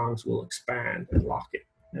 those prongs will expand and lock it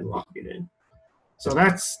in. So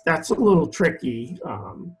that's a little tricky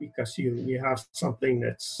because you have something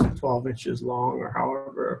that's 12 inches long or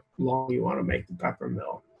however long you want to make the pepper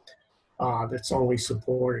mill that's only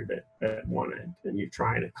supported at one end, and you're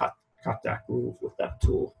trying to cut that groove with that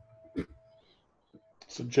tool.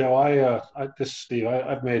 So Joe, this is Steve.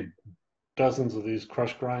 I've made dozens of these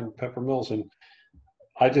crush grind pepper mills, and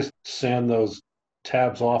I just sand those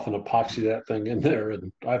tabs off and epoxy that thing in there,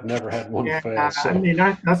 and I've never had one fail. So. I mean,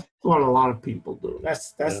 that's what a lot of people do.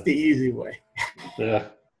 That's the easy way. Yeah.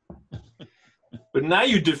 But now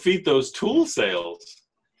you defeat those tool sales.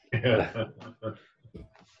 Yeah.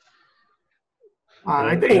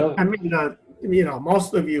 I think. I mean,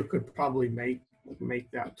 most of you could probably make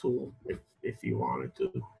that tool if you wanted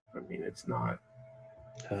to. I mean, it's not.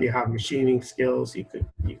 If you have machining skills, you could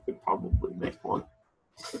probably make one.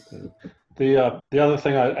 The other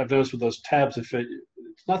thing I've noticed with those tabs, it's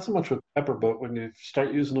not so much with pepper, but when you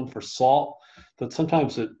start using them for salt, that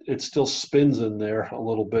sometimes it still spins in there a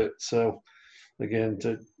little bit. So again,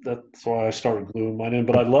 that's why I started gluing mine in.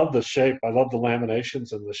 But I love the shape. I love the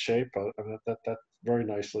laminations and the shape. I mean, that's very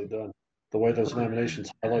nicely done. The way those laminations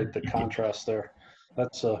highlight the contrast there.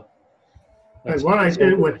 That's what I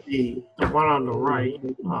did with the one on the right,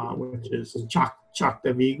 which is Chalk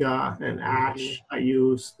de Viga and ash. I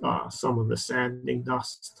used some of the sanding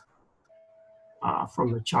dust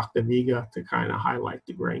from the Chalk de Viga to kind of highlight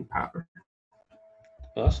the grain pattern.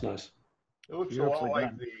 Oh, that's nice. It looks a lot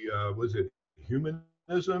like the was it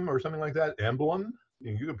humanism or something like that emblem?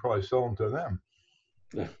 You could probably sell them to them.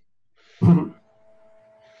 Yeah.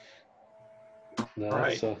 No,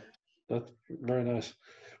 that's very nice.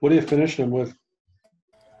 What are you finishing them with?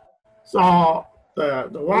 So the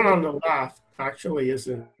one on the left actually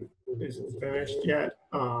isn't finished yet.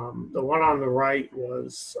 The one on the right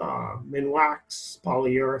was Minwax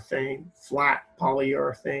polyurethane, flat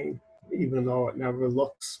polyurethane, even though it never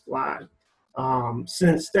looks flat.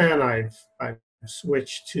 Since then, I've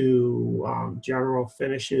switched to General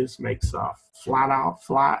Finishes, makes a flat out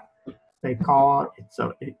flat, they call it.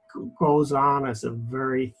 It goes on as a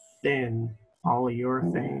very thin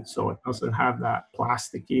polyurethane, so it doesn't have that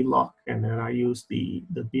plasticky look. And then I use the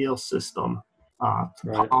Beal system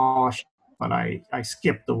to polish, but I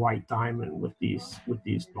skipped the white diamond with these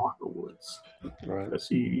darker woods. Right.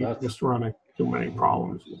 Because you just run into too many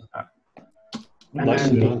problems with that. And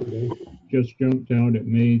then just jumped out at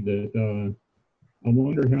me that I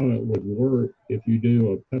wonder how it would work if you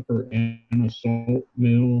do a pepper and a salt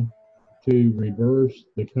mill to reverse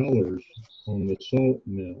the colors on the salt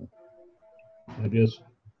mill. That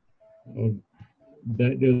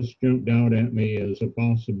just jumped out at me as a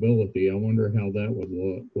possibility. I wonder how that would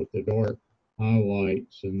look with the dark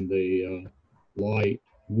highlights and the light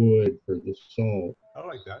wood for the salt. I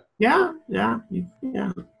like that. Yeah.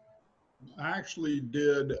 I actually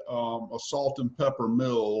did a salt and pepper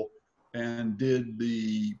mill and did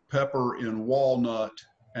the pepper in walnut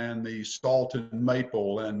and the salt and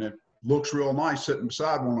maple, and it looks real nice sitting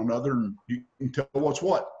beside one another, and you can tell what's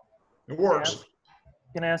what. It works.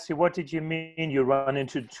 Can I ask you, what did you mean you run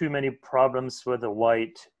into too many problems with the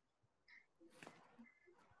white?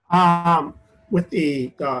 With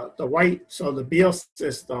the white, so the Beal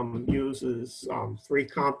system uses 3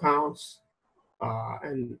 compounds,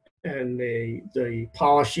 and the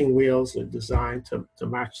polishing wheels are designed to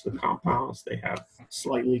match the compounds. They have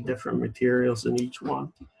slightly different materials in each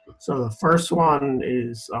one. So the first one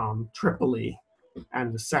is Tripoli,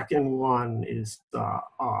 and the second one is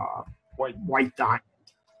white diamond.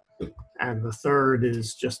 And the third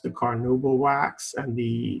is just the carnauba wax. And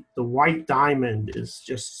the white diamond is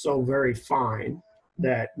just so very fine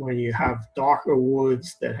that when you have darker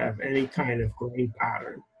woods that have any kind of grain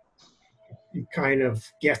pattern, it kind of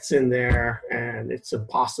gets in there and it's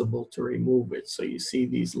impossible to remove it. So you see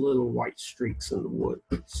these little white streaks in the wood.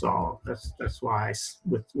 So that's why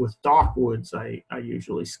with dark woods, I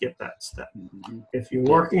usually skip that step. If you're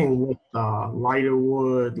working with lighter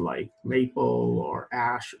wood like maple or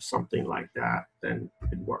ash or something like that, then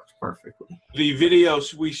it works perfectly. The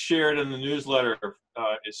videos we shared in the newsletter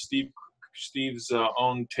is Steve's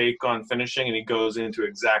own take on finishing, and he goes into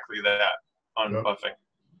exactly that on buffing.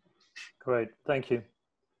 Great, thank you.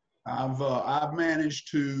 I've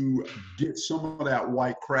managed to get some of that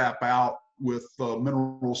white crap out with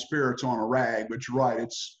mineral spirits on a rag, but you're right,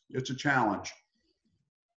 it's a challenge.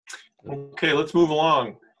 Okay, let's move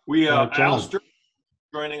along. We Al Sturt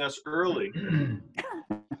joining us early.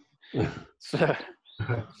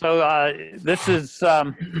 So this is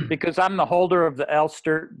because I'm the holder of the Al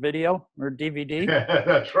Sturt video or DVD.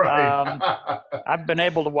 That's right. I've been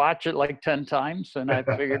able to watch it like 10 times, and I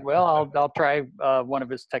figured, well, I'll try one of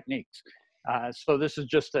his techniques. So this is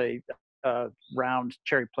just a round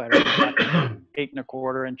cherry platter, 8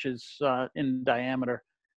 1/4 inches in diameter.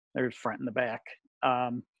 There's front and the back.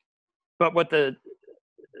 But there's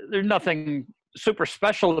nothing super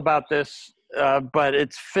special about this, but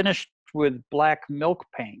it's finished with black milk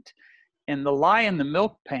paint, and the lye in the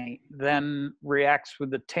milk paint then reacts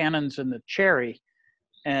with the tannins in the cherry,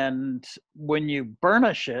 and when you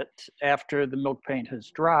burnish it after the milk paint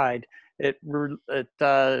has dried, it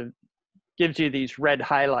gives you these red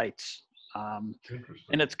highlights, and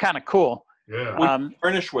it's kind of cool. Yeah. What do you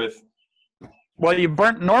burnish with? Well, you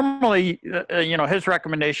normally, his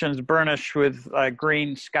recommendation is burnish with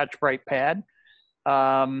green Scotch-Brite pad,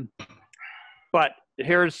 but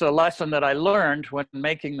here's a lesson that I learned when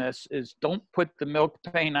making this is don't put the milk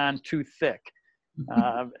paint on too thick.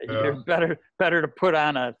 You're better to put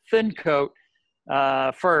on a thin coat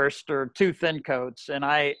first, or 2 thin coats. And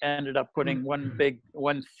I ended up putting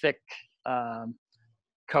one thick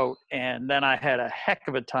coat, and then I had a heck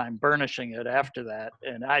of a time burnishing it after that.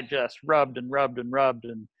 And I just rubbed and rubbed and rubbed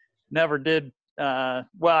and never did. Well,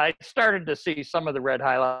 I started to see some of the red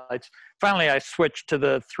highlights. Finally, I switched to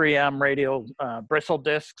the 3M radial bristle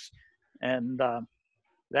discs, and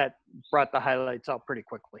that brought the highlights out pretty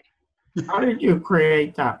quickly. How did you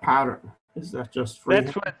create that pattern? Is that just free?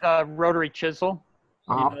 That's with rotary chisel.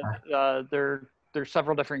 Oh, There's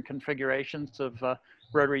several different configurations of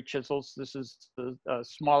rotary chisels. This is the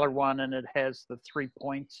smaller one, and it has the 3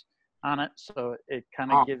 points on it, so it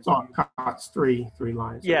kind of gives. So it cuts three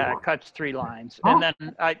lines. Yeah, it cuts 3 lines, and then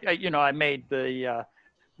I made the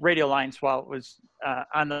radial lines while it was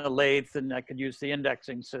on the lathe, and I could use the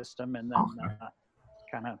indexing system, and then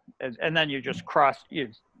and then you just cross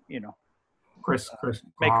make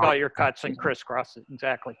all your cuts and crisscross it.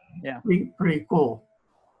 Exactly. Yeah. Pretty cool.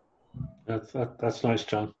 That's nice,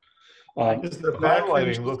 John. The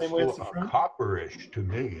highlighting looks copperish to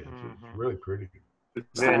me. It's really pretty.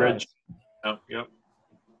 It's the red. Yep.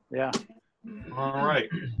 Yeah. All right.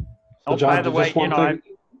 So John, by the way,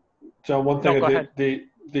 John, one thing,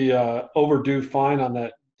 the overdue fine on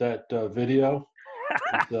that video.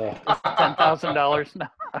 $10,000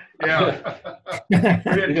 now. Yeah. We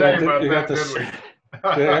didn't tell you about that, did we?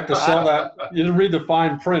 You have to sell that. You didn't read the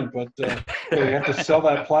fine print, but you have to sell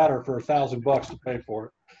that platter for $1,000 to pay for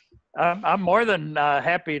it. I'm more than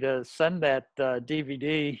happy to send that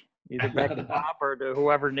DVD either back to Bob or to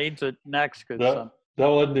whoever needs it next. No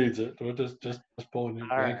one needs it. We're just pulling you,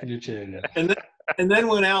 banking your chain. And then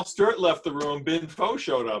when Al Sturt left the room, Ben Foe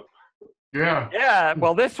showed up. Yeah. Yeah.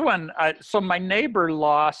 Well, this one. So my neighbor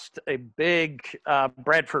lost a big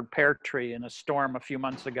Bradford pear tree in a storm a few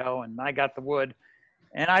months ago, and I got the wood,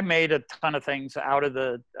 and I made a ton of things out of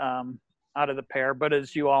the pear. But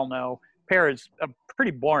as you all know, pear is a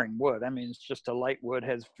pretty boring wood. I mean, it's just a light wood,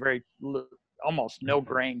 has almost no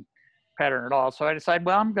grain pattern at all. So I decided,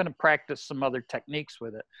 well, I'm going to practice some other techniques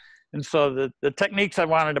with it. And so the techniques I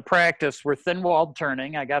wanted to practice were thin-walled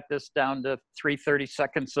turning. I got this down to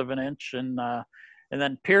 3/32 of an inch, and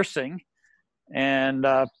then piercing, and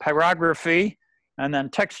pyrography, and then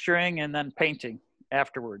texturing, and then painting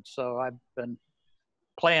afterwards. So I've been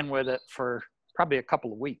playing with it for probably a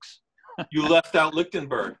couple of weeks. You left out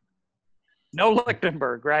Lichtenberg. No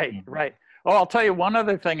Lichtenberg, right. Oh, I'll tell you one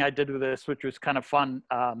other thing I did with this, which was kind of fun.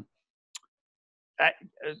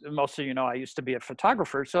 Most of you know I used to be a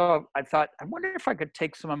photographer, so I thought, I wonder if I could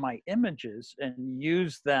take some of my images and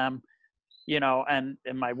use them, and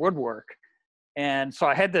in my woodwork. And so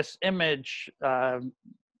I had this image, a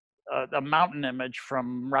mountain image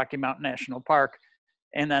from Rocky Mountain National Park,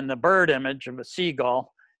 and then the bird image of a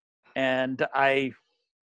seagull. And I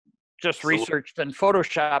just researched in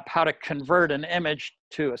Photoshop how to convert an image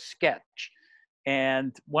to a sketch.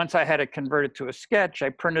 And once I had it converted to a sketch, I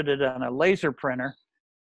printed it on a laser printer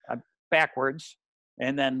backwards,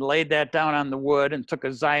 and then laid that down on the wood and took a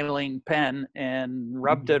xylene pen and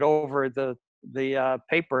rubbed it over the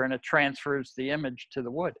paper, and it transfers the image to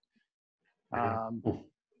the wood.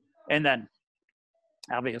 And then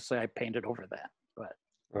obviously I painted over that, but.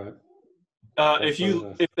 Right.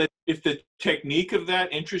 If the technique of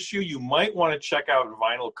that interests you, you might want to check out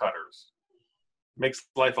vinyl cutters. Makes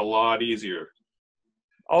life a lot easier.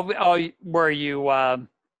 Oh, where you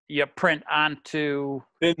print onto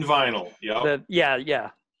thin vinyl. Yeah. And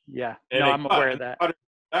no, I'm aware of that. Cut it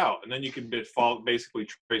out, and then you can basically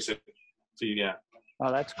trace it. So yeah.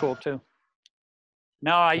 Oh, that's cool too.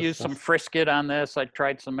 No, I used some Frisket on this. I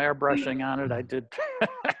tried some airbrushing on it. I did.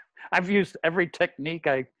 I've used every technique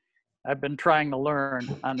I've been trying to learn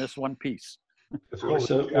on this one piece.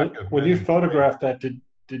 So when you photographed that, did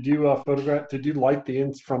you light the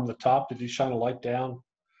ends from the top? Did you shine a light down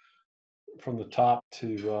from the top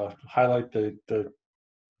to highlight the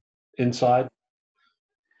inside?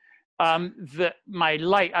 My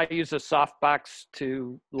light, I use a softbox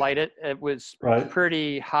to light it. It was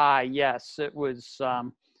pretty high. Yes, it was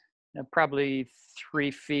probably 3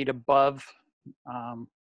 feet above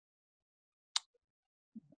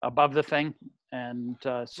the thing, and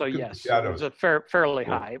so yes, it was a fairly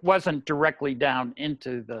high. It wasn't directly down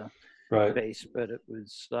into the base, but it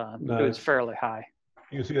was fairly high.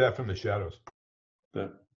 You can see that from the shadows.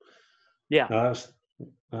 Yeah.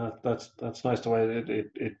 That's nice the way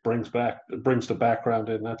it brings the background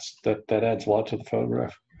in. That adds a lot to the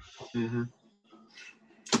photograph. Mm-hmm.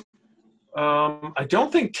 I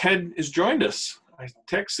don't think Ted has joined us. I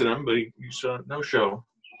texted him, but he's no show.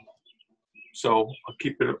 So I'll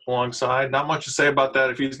keep it alongside. Not much to say about that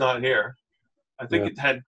if he's not here. I think it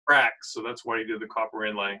had cracks, so that's why he did the copper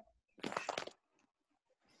inlay.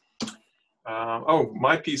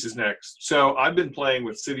 My piece is next. So I've been playing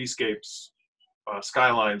with cityscapes,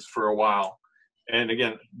 skylines for a while. And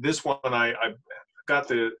again, this one, I got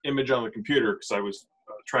the image on the computer because I was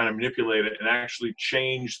trying to manipulate it and actually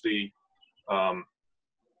change the, I'm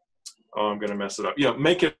going to mess it up.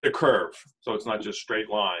 Make it a curve. So it's not just straight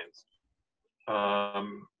lines.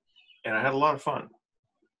 And I had a lot of fun.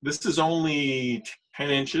 This is only 10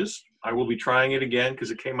 inches. I will be trying it again because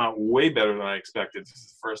it came out way better than I expected. This is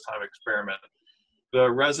the first time experiment. The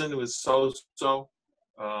resin was so-so.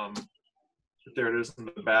 But there it is in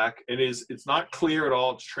the back. It's not clear at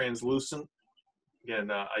all. It's translucent. Again,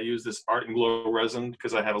 I use this Art and Glow resin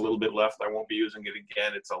because I had a little bit left. I won't be using it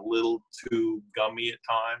again. It's a little too gummy at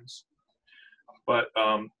times. But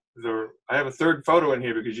I have a third photo in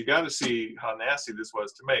here because you got to see how nasty this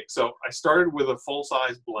was to make. So I started with a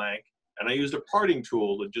full-size blank, and I used a parting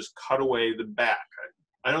tool to just cut away the back.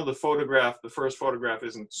 I know the first photograph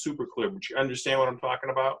isn't super clear, but you understand what I'm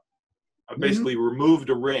talking about? I basically removed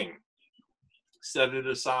a ring, set it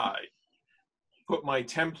aside, put my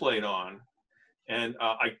template on, and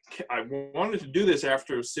I wanted to do this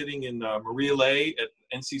after sitting in Maria Lay at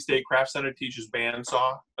NC State Craft Center, teaches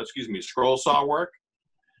scroll saw work.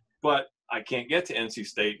 But I can't get to NC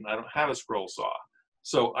State and I don't have a scroll saw.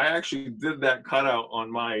 So I actually did that cutout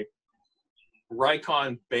on my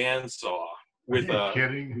Rikon bandsaw with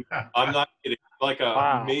kidding? I'm not kidding, like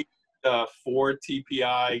a maybe 4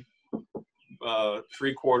 TPI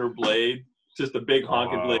 3/4 blade, just a big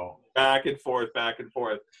honking blade, back and forth.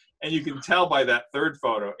 And you can tell by that third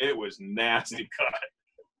photo, it was nasty cut.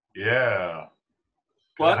 Yeah.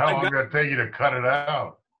 But how long did it take you to cut it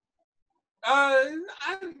out?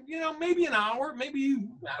 Maybe an hour, maybe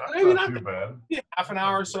not too bad. Yeah, half an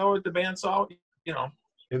hour or so at the bandsaw,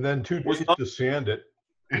 And then 2 days to sand it.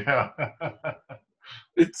 Yeah.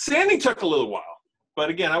 Sanding took a little while, but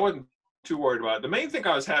again, I wasn't too worried about it. The main thing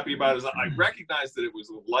I was happy about is I recognized that it was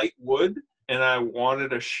light wood and I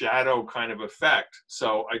wanted a shadow kind of effect.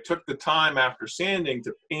 So I took the time after sanding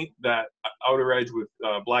to paint that outer edge with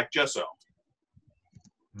black gesso.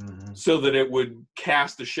 So that it would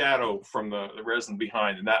cast a shadow from the resin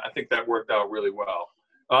behind, and I think that worked out really well.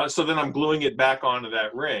 So then I'm gluing it back onto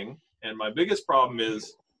that ring, and my biggest problem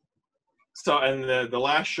is, the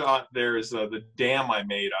last shot there is the dam I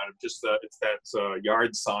made out of just it's that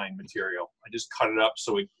yard sign material. I just cut it up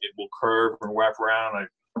so it will curve and wrap around. I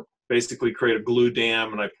basically create a glue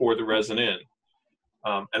dam and I pour the resin in,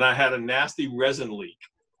 and I had a nasty resin leak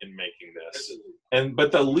in making this,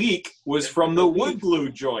 but the leak was from the wood glue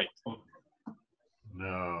joint.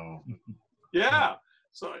 No. Yeah.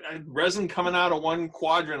 So I had resin coming out of one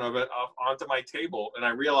quadrant of it onto my table, and I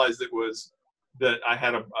realized it was that I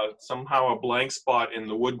had somehow a blank spot in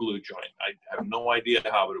the wood glue joint. I have no idea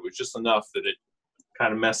how, but it was just enough that it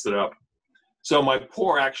kind of messed it up. So my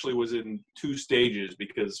pour actually was in 2 stages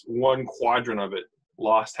because one quadrant of it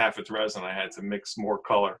lost half its resin. I had to mix more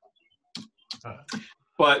color.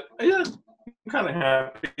 But yeah, I'm kind of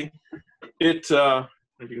happy. It,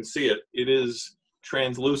 if you can see it, it is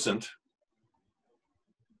translucent.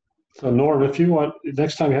 So Norm, if you want,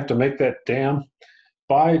 next time you have to make that dam,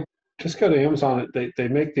 just go to Amazon. They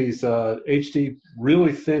make these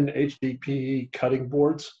really thin HDPE cutting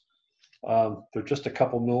boards. They're just a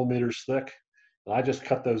couple millimeters thick. And I just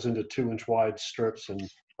cut those into 2-inch wide strips, and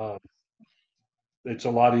it's a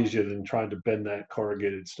lot easier than trying to bend that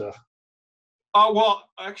corrugated stuff. Well,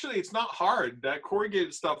 actually, it's not hard. That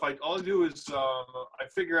corrugated stuff, all I do is I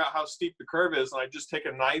figure out how steep the curve is, and I just take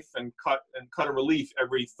a knife and cut a relief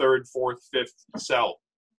every 3rd, 4th, 5th cell,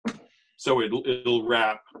 so it'll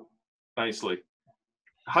wrap nicely.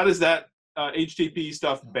 How does that HDPE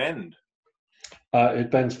stuff bend? It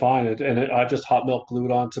bends fine, I just hot melt glue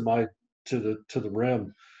it onto to the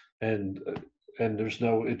rim, and there's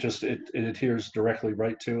no, it adheres directly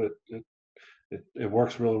right to it. It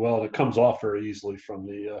works really well, and it comes off very easily from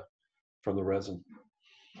the resin.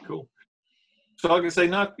 Cool. So I can say,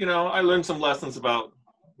 I learned some lessons about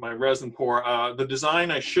my resin pour. The design,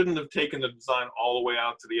 I shouldn't have taken the design all the way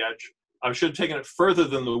out to the edge. I should have taken it further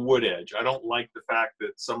than the wood edge. I don't like the fact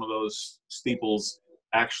that some of those steeples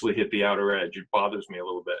actually hit the outer edge. It bothers me a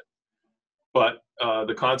little bit. But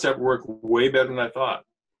the concept worked way better than I thought.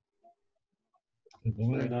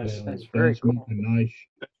 Very nice. That's very cool.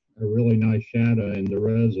 A really nice shadow in the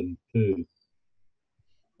resin too.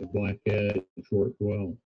 The black edge worked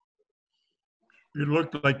well. You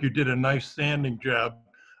looked like you did a nice sanding job.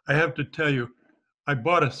 I have to tell you, I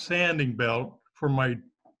bought a sanding belt for my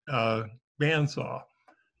bandsaw.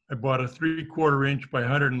 I bought a 3/4 inch by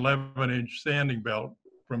 111 inch sanding belt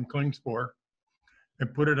from Klingspor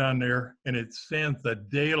and put it on there, and it sands the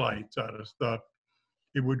daylights out of stuff.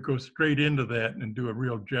 It would go straight into that and do a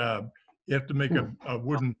real job. You have to make a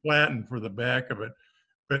wooden platen for the back of it.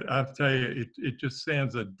 But I'll tell you, it just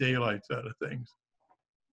sands the daylights out of things.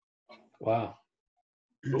 Wow.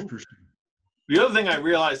 Interesting. The other thing I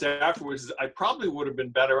realized afterwards is I probably would have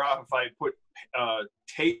been better off if I had put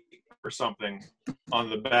tape or something on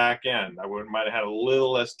the back end. I might have had a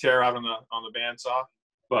little less tear out on the bandsaw,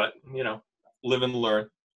 but live and learn.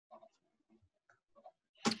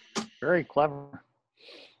 Very clever.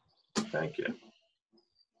 Thank you.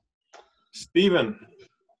 Stephen.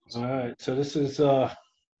 All right, so this is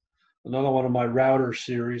another one of my router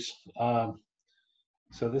series. So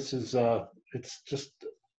this is it's just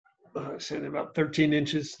I said about 13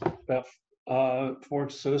 inches, about 4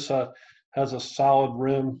 inches. So this has a solid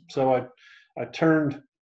rim. So I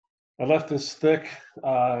left this thick,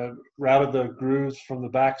 routed the grooves from the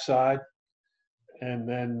back side, and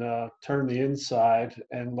then turned the inside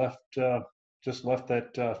and left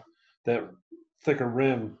that thicker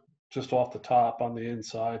rim just off the top on the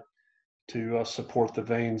inside to support the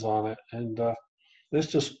vanes on it, and it's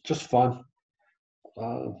just fun.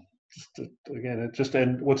 And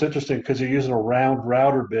what's interesting, because you're using a round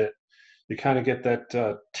router bit, you kind of get that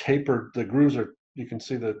tapered. The grooves you can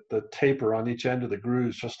see the taper on each end of the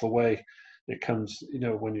grooves, just the way it comes,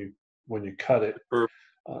 when you cut it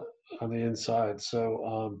on the inside.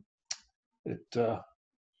 So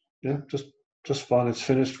just fun. It's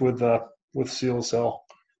finished with seal cell.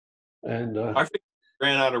 And I think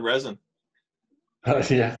ran out of resin.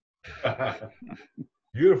 Yeah.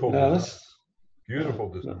 Beautiful. No, beautiful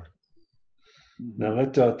design. No,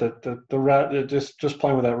 the route, just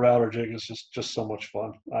playing with that router jig is just so much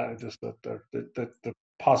fun. The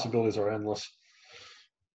possibilities are endless.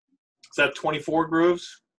 Is that 24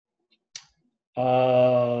 grooves?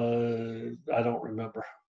 I don't remember.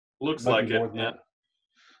 Looks like it. Yeah.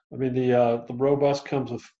 I mean, the robust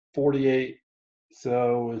comes with 48,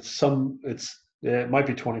 so it might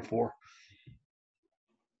be 24.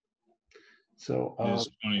 So it's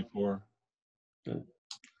 24. Yeah.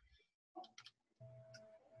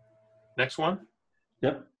 Next one.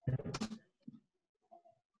 Yep.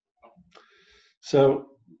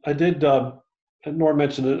 So I did. Norm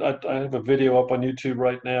mentioned it. I have a video up on YouTube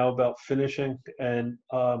right now about finishing, and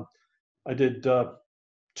I did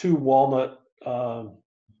 2 walnut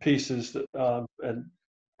pieces, and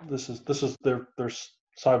this is their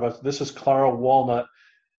side by side. This is Clara walnut.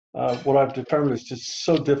 What I've determined is just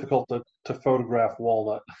so difficult to photograph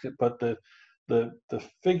walnut, but the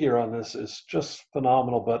figure on this is just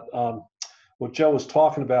phenomenal. But what Joe was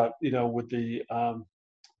talking about, with the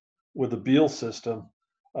Beal system,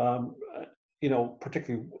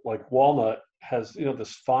 particularly like walnut has,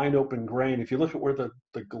 this fine open grain. If you look at where the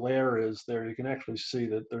glare is there, you can actually see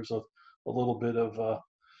that there's a little bit of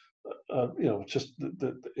you know, just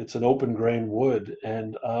it's an open grain wood,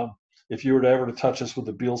 and if you were to ever to touch this with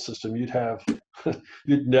the Beal system, you'd have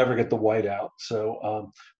you'd never get the white out.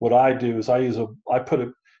 So what I do is I put it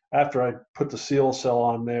after I put the seal cell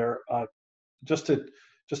on there, just to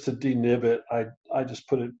denib it. I just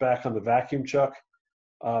put it back on the vacuum chuck.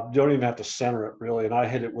 You don't even have to center it really, and I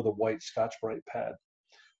hit it with a white Scotch-Brite pad,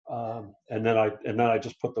 and then I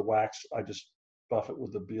just put the wax. I just buff it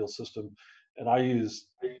with the Beal system, and I use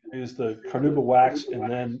the carnauba wax,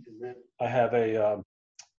 and then I have a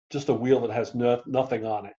just a wheel that has nothing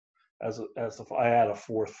on it, as if I add a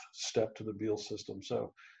fourth step to the Beal system.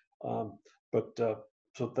 So,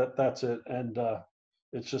 so that's it, and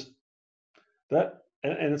it's just that,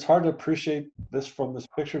 and it's hard to appreciate this from this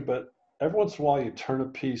picture, but every once in a while you turn a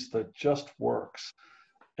piece that just works,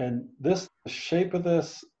 and the shape of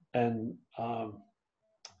this, and I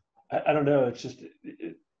don't know, it's just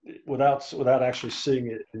without actually seeing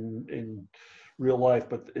it in real life,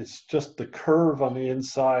 but it's just the curve on the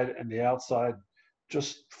inside and the outside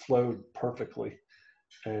just flowed perfectly,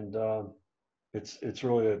 and it's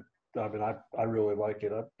really I mean, I really like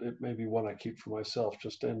it. It may be one I keep for myself.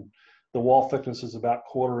 Just in the wall thickness is about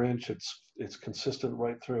 1/4 inch. It's consistent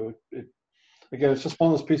right through. Again, it's just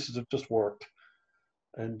one of those pieces that just worked,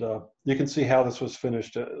 and you can see how this was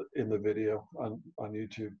finished in the video on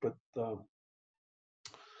YouTube. But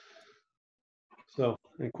so,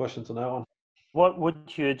 any questions on that one? What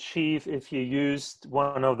would you achieve if you used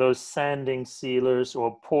one of those sanding sealers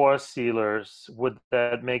or pore sealers? Would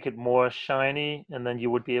that make it more shiny, and then you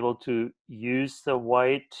would be able to use the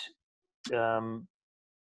white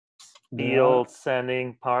Beal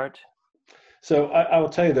sanding part? So I will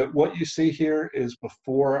tell you that what you see here is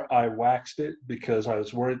before I waxed it, because I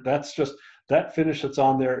was worried. That's just that finish that's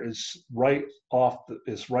on there is right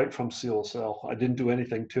from Seal Cell. I didn't do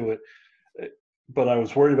anything to it, but I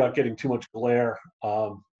was worried about getting too much glare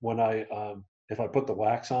when if I put the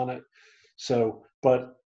wax on it. So,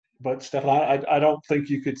 but Stefan, I don't think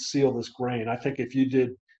you could seal this grain. I think if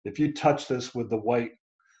you touch this with the white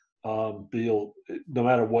Beal, no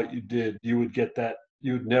matter what you did, you would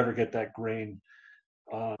never get that grain.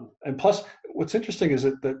 And plus, what's interesting is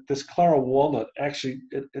that this Clara walnut actually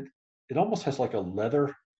it almost has like a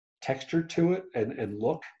leather texture to it and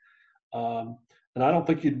look. And I don't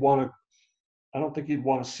think you'd want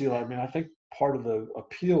to seal it. I mean, I think part of the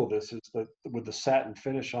appeal of this is that with the satin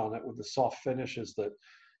finish on it, with the soft finish, is that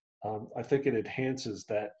I think it enhances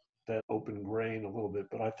that open grain a little bit.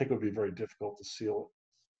 But I think it would be very difficult to seal it.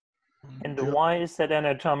 And why is that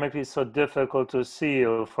anatomically so difficult to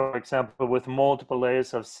seal? For example, with multiple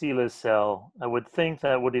layers of sealer cell, I would think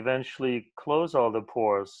that would eventually close all the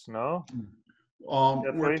pores, no?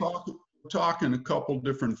 We're talking a couple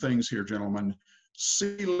different things here, gentlemen.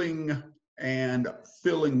 Sealing and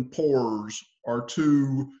filling pores are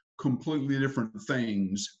two completely different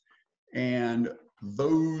things. And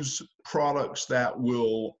those products that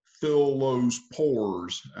will fill those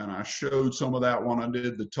pores, and I showed some of that when I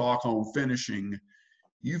did the talk on finishing,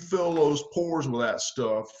 you fill those pores with that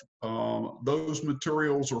stuff, those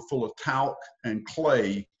materials are full of talc and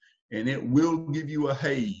clay, and it will give you a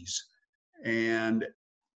haze. And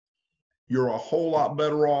you're a whole lot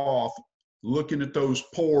better off looking at those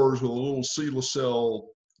pores with a little sealer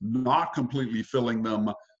cell not completely filling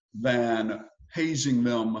them than hazing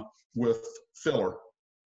them with filler.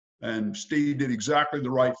 And Steve did exactly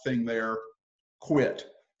the right thing there. Quit.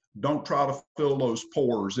 Don't try to fill those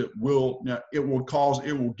pores. It will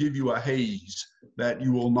give you a haze that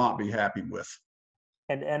you will not be happy with.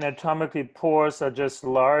 And anatomically, pores are just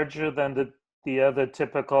larger than the other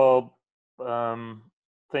typical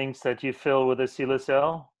things that you fill with a sealer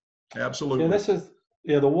cell? Absolutely.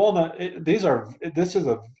 Yeah, the walnut. This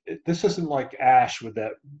isn't like ash with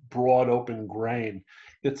that broad open grain.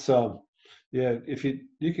 It's yeah. If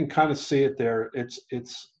you can kind of see it there.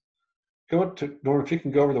 Norm, if you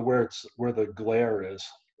can go over to where the glare is,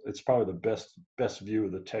 it's probably the best view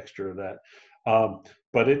of the texture of that.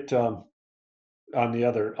 But on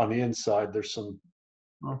the inside, there's some.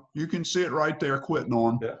 Oh, you can see it right there. Quit,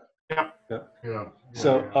 Norm. Yeah.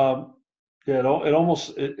 So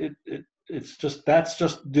that's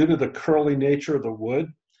just due to the curly nature of the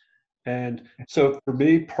wood, and so for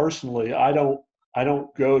me personally, I don't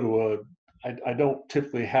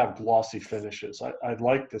typically have glossy finishes. I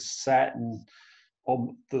like the satin,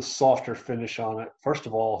 the softer finish on it. First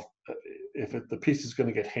of all, if the piece is going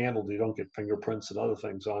to get handled, you don't get fingerprints and other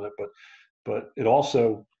things on it, but it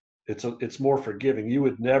also it's more forgiving. You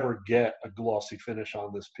would never get a glossy finish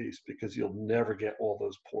on this piece because you'll never get all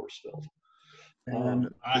those pores filled. And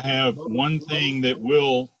I have one thing that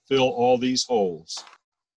will fill all these holes.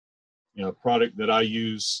 product that I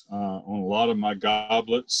use on a lot of my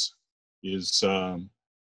goblets is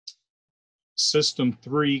System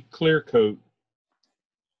 3 Clear Coat.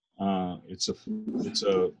 It's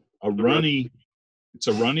a runny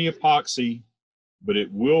epoxy, but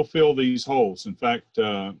it will fill these holes. In fact,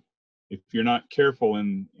 if you're not careful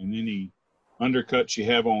in any undercuts you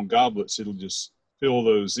have on goblets, it'll just fill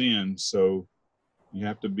those in. So you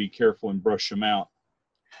have to be careful and brush them out.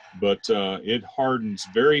 But it hardens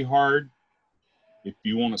very hard. If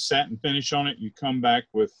you want a satin finish on it, you come back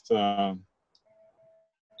with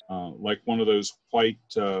like one of those white,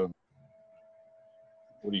 what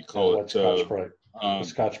do you call it? Scotch-Brite.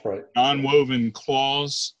 Scotch-Brite. Non-woven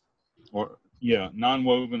claws, or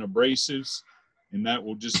non-woven abrasives, and that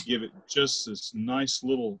will just give it just this nice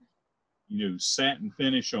little, satin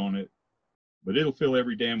finish on it. But it'll fill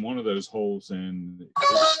every damn one of those holes, and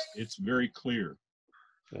it's very clear.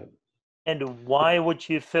 Yeah. And why would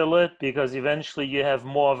you fill it? Because eventually you have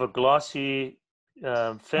more of a glossy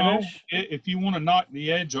finish? No, if you want to knock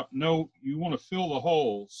the edge off, no, you want to fill the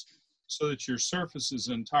holes so that your surface is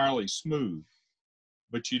entirely smooth.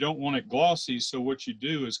 But you don't want it glossy, so what you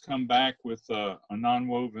do is come back with a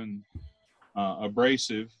non-woven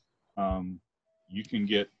abrasive. You can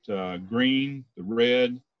get green, the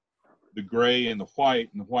red, the gray, and the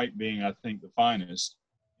white being, I think, the finest.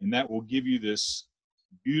 And that will give you this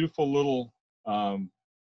beautiful little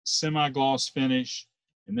semi-gloss finish.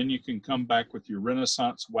 And then you can come back with your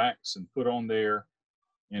Renaissance wax and put on there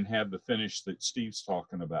and have the finish that Steve's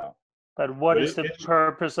talking about. But what is the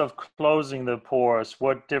purpose of closing the pores?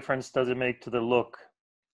 What difference does it make to the look?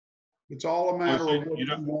 It's all a matter of what you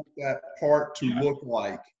want that part to look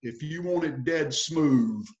like. If you want it dead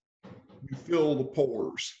smooth, you fill the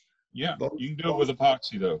pores. Yeah, you can do it with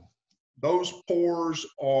epoxy though. Those pores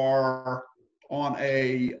are on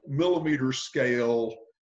a millimeter scale,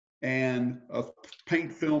 and a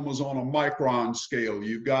paint film is on a micron scale.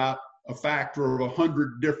 You've got a factor of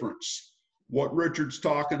 100 difference. What Richard's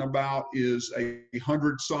talking about is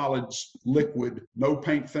 100 solids liquid, no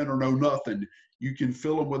paint thinner, no nothing. You can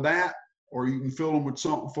fill them with that, or you can fill them with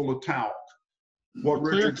something full of talc. What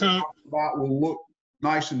Richard's talking about will look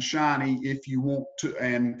nice and shiny if you want to,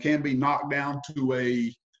 and can be knocked down to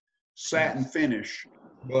a satin finish.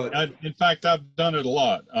 But in fact, I've done it a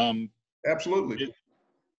lot. Absolutely.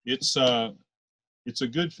 It's a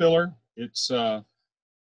good filler. It's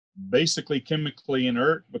basically chemically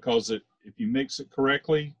inert because if you mix it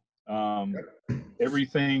correctly,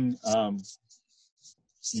 everything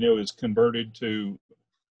is converted to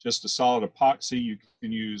just a solid epoxy. You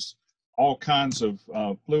can use all kinds of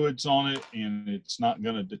fluids on it, and it's not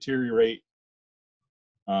going to deteriorate.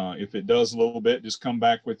 If it does a little bit, just come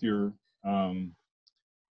back with your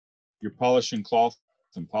polishing cloth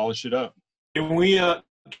and polish it up. Can we?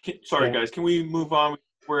 Sorry, guys. Can we move on?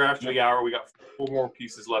 We're after the hour. We got 4 more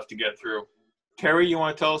pieces left to get through. Terry, you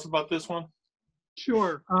want to tell us about this one?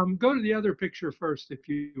 Sure. Go to the other picture first, if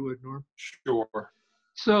you would, Norm. Sure.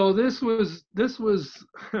 So this was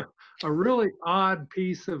a really odd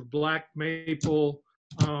piece of black maple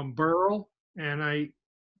burl, and I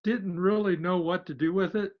didn't really know what to do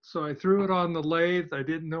with it. So I threw it on the lathe. I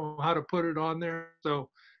didn't know how to put it on there. So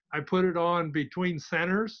I put it on between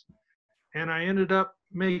centers, and I ended up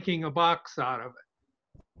making a box out of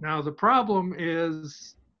it. Now the problem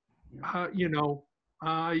is, I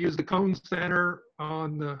used the cone center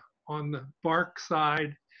on the bark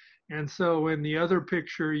side. And so in the other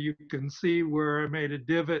picture, you can see where I made a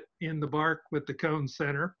divot in the bark with the cone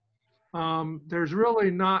center. There's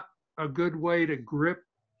really not a good way to grip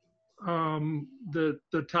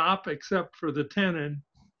the top except for the tenon.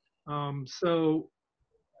 So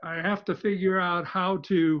I have to figure out how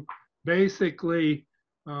to basically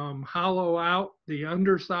hollow out the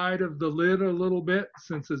underside of the lid a little bit,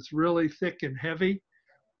 since it's really thick and heavy.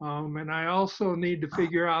 And I also need to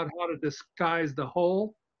figure out how to disguise the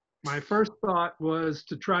hole. My first thought was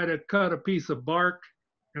to try to cut a piece of bark,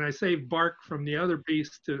 and I saved bark from the other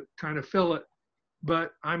piece to kind of fill it.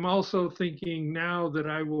 But I'm also thinking now that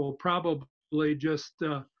I will probably just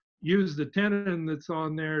use the tenon that's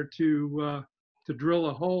on there to drill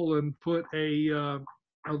a hole and put a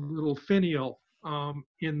little finial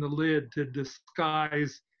in the lid to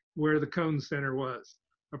disguise where the cone center was.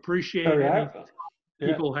 Appreciate any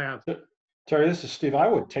people have. Terry, this is Steve. I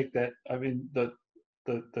would take that. I mean, the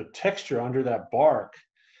texture under that bark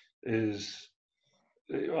is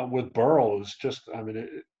with burl is just, I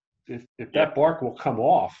mean, if that bark will come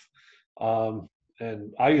off,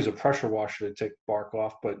 and I use a pressure washer to take bark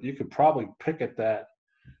off, but you could probably pick at that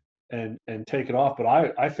and take it off. But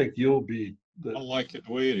I think you'll be. I like it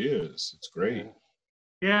the way it is. It's great.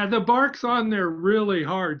 Yeah, the bark's on there really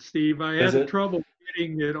hard, Steve. I Is had it? trouble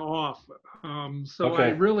getting it off. So I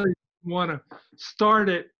Okay. really want to start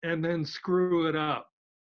it and then screw it up,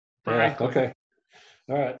 Yeah. frankly. Okay.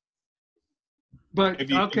 All right. But Have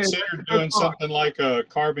you okay, considered doing something like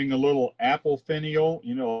carving a little apple finial?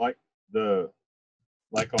 You know, like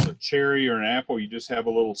on a cherry or an apple, you just have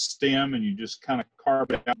a little stem and you just kind of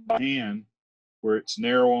carve it out by hand, where it's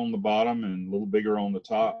narrow on the bottom and a little bigger on the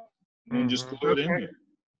top, and then just glue it in there.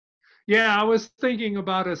 Yeah, I was thinking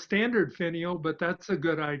about a standard finial, but that's a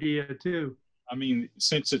good idea too. I mean,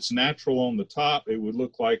 since it's natural on the top, it would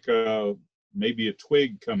look like maybe a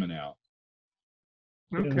twig coming out.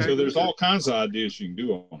 Okay. So there's all kinds of ideas you can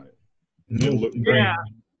do on it. And it'll look great. Yeah.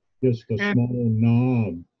 Just a small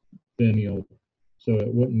knob finial, so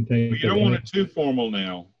it wouldn't take. But you don't want it too formal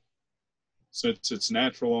now, since it's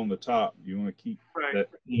natural on the top. You want to keep that.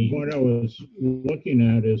 What I was looking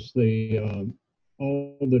at is the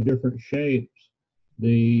all the different shapes.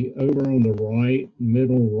 The over on the right,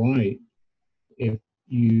 middle right, if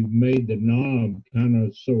you made the knob kind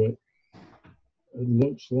of so it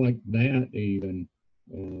looks like that even,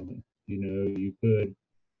 you know, you could,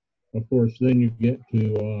 of course, then you get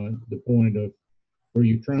to the point of where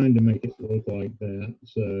you're trying to make it look like that.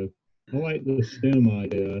 So I like the stem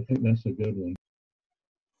idea. I think that's a good one.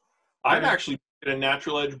 I'd actually get a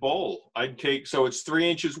natural edge bowl. I'd take, so it's 3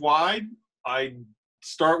 inches wide. I'd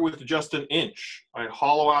start with just an inch. I'd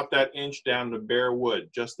hollow out that inch down to bare wood,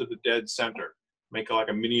 just at the dead center. Make it like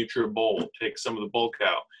a miniature bowl. Take some of the bulk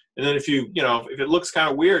out. And then if if it looks kind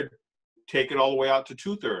of weird, take it all the way out to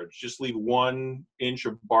 2/3. Just leave 1 inch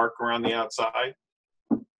of bark around the outside.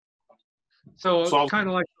 So kind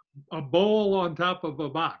of like a bowl on top of a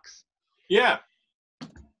box. Yeah.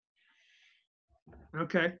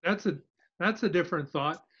 Okay, that's a different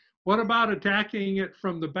thought. What about attacking it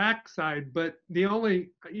from the backside? But the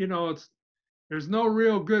only, there's no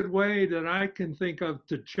real good way that I can think of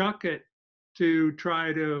to chuck it to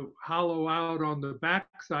try to hollow out on the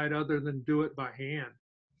backside other than do it by hand.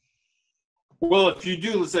 Well, if you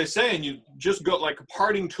do, as I say, and you just go like a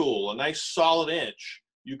parting tool, a nice solid inch,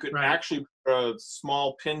 you could actually put a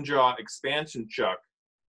small pin jaw expansion chuck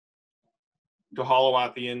to hollow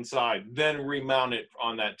out the inside, then remount it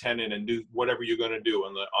on that tenon and do whatever you're going to do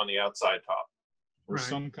on the outside top. Or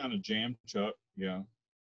some kind of jam chuck, yeah.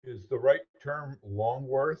 Is the right term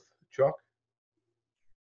Longworth, Chuck?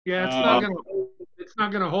 Yeah, it's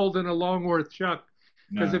not gonna hold in a Longworth chuck,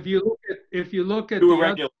 because No. if you look at Too the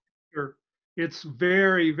irregular. other, it's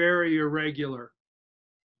very, very irregular.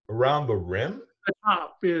 Around the rim? The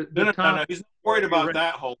top is No. He's not worried about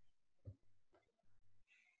that whole.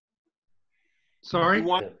 Sorry?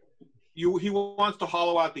 He wants to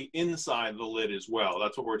hollow out the inside of the lid as well.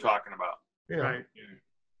 That's what we're talking about. Yeah. Right.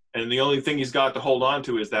 And the only thing he's got to hold on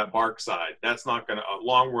to is that bark side. That's not going to,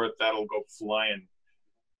 Longworth, that'll go flying.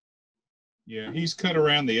 Yeah, he's cut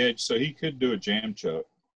around the edge, so he could do a jam chuck.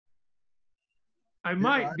 I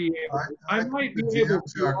might be able. I might be The able jam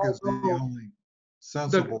to. chuck is the only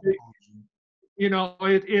sensible option.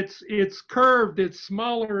 It's curved. It's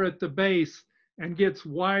smaller at the base and gets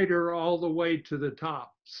wider all the way to the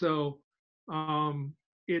top. So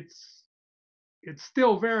it's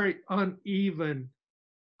still very uneven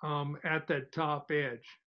at that top edge.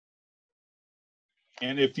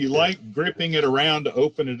 And if you like gripping it around to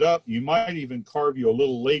open it up, you might even carve you a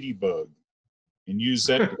little ladybug and use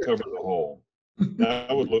that to cover the hole. That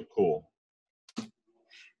would look cool.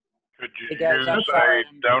 Could you use a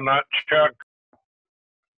donut chuck?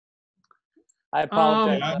 I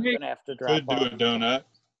apologize. I'm Maybe- going to have to drop Could do off. a donut.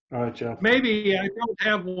 All right, Jeff. Maybe I don't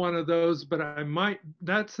have one of those, but I might.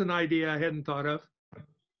 That's an idea I hadn't thought of.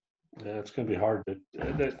 Yeah, it's going to be hard to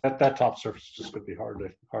that top surface is just going to be hard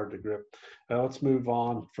to grip. Let's move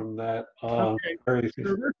on from that. Okay.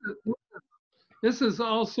 So this is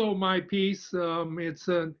also my piece. It's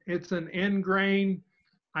an end grain.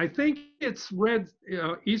 I think it's red,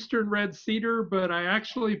 Eastern red cedar, but I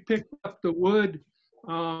actually picked up the wood.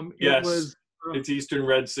 Yes, it's Eastern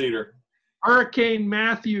red cedar. Hurricane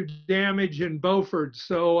Matthew damage in Beaufort,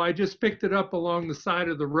 so I just picked it up along the side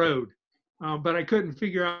of the road. But I couldn't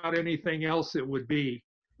figure out anything else it would be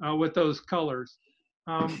with those colors.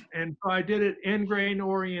 And so I did it end grain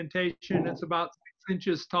orientation. It's about 6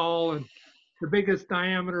 inches tall, and the biggest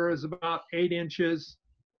diameter is about 8 inches.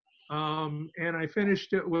 And I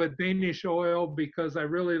finished it with Danish oil because I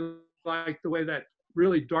really like the way that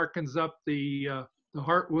really darkens up the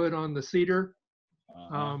heartwood on the cedar.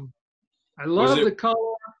 I love the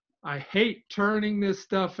color. I hate turning this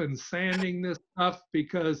stuff and sanding this stuff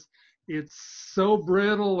because it's so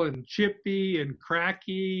brittle and chippy and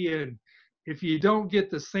cracky, and if you don't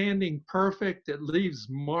get the sanding perfect, it leaves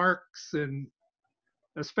marks, and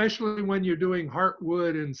especially when you're doing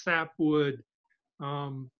heartwood and sapwood.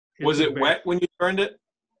 Was it wet when you turned it?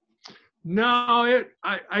 No,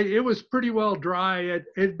 it was pretty well dry.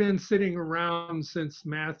 It'd been sitting around since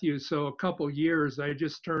Matthew, so a couple years. I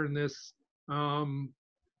just turned this about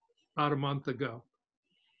a month ago.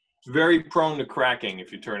 It's very prone to cracking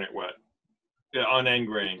if you turn it wet, on end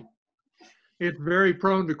grain. It's very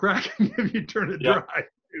prone to cracking if you turn it dry.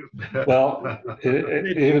 Well,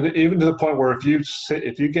 even to the point where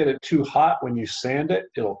if you get it too hot when you sand it,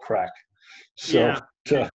 it'll crack. So,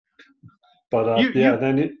 yeah.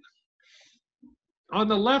 Then on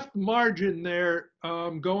the left margin there,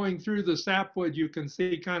 going through the sapwood, you can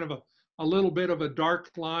see kind of a little bit of a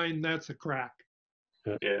dark line. That's a crack.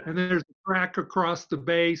 Yeah. And there's a crack across the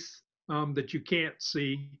base that you can't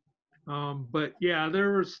see. But yeah,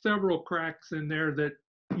 there were several cracks in there that,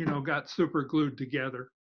 got super glued together.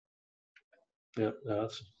 Yeah,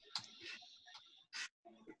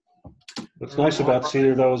 what's nice about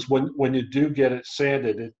cedar though is when you do get it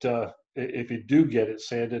sanded, if you do get it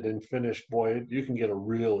sanded and finished, boy, you can get a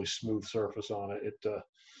really smooth surface on it.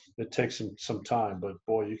 It takes some time, but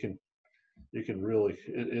boy, you can really,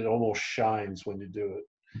 it almost shines when you do it.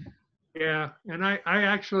 Yeah, and I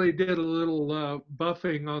actually did a little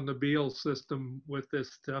buffing on the Beal system with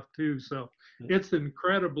this stuff too, so it's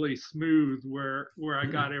incredibly smooth where I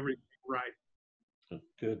got everything right.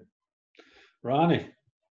 Good. Ronnie,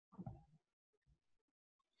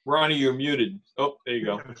 you're muted. Oh, there you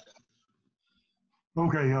go.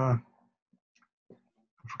 Okay, I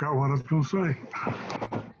forgot what I was going to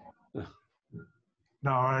say.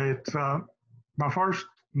 No, it's my first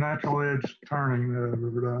natural edge turning that I've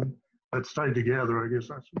ever done. That stayed together, I guess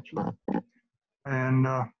that's what you said. And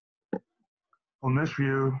on this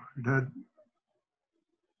view,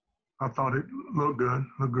 I thought it looked good,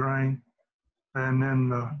 looked grain. And then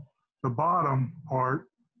the bottom part,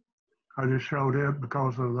 I just showed it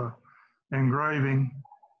because of the engraving.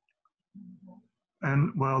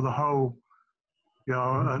 And well, the hole,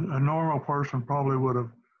 a normal person probably would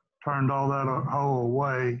have turned all that hole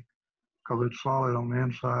away because it's solid on the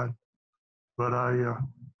inside. But I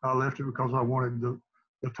left it because I wanted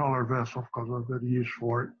the taller vessel because I've got use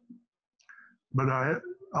for it. But I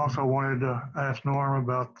also wanted to ask Norm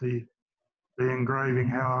about the engraving,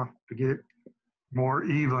 how to get it more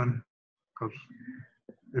even, because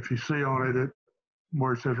if you see on it,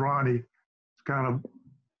 where it says Ronnie, it's kind of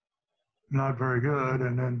not very good.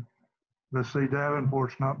 And then the C.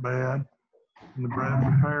 Davenport's not bad. And the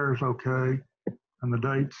Bradford Pear is okay. And the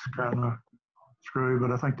date's kind of screwed,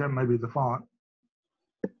 but I think that may be the font.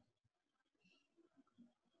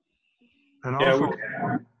 And also,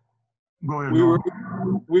 go ahead.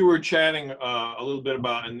 We were chatting a little bit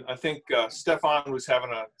about, and I think Stefan was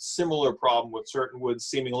having a similar problem with certain woods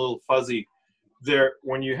seeming a little fuzzy. There,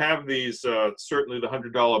 when you have these, certainly the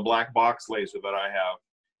 $100 black box laser that I have,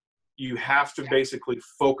 you have to basically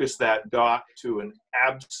focus that dot to an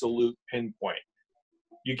absolute pinpoint.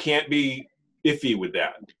 You can't be iffy with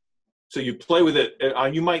that. So you play with it.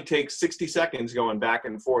 You might take 60 seconds going back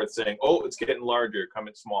and forth saying, oh, it's getting larger,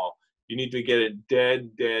 coming small. You need to get a dead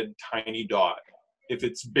tiny dot. If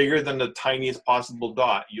it's bigger than the tiniest possible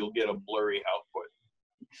dot, you'll get a blurry output.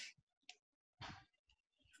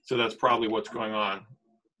 So that's probably what's going on.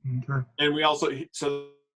 Okay. And we also, so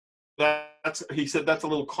he said that's a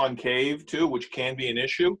little concave too, which can be an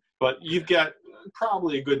issue, but you've got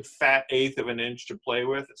probably a good fat 1/8 of an inch to play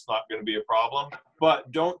with. It's not going to be a problem.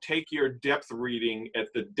 But don't take your depth reading at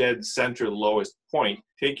the dead center lowest point.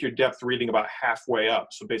 Take your depth reading about halfway up.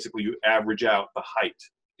 So basically you average out the height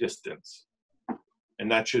distance.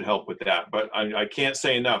 And that should help with that. But I can't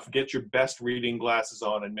say enough. Get your best reading glasses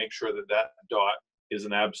on and make sure that that dot is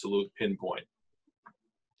an absolute pinpoint.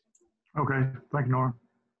 Okay, thank you, Norm.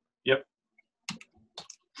 Yep.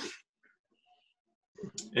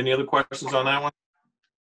 Any other questions on that one?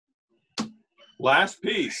 Last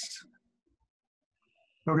piece.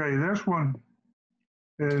 Okay, this one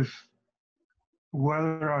is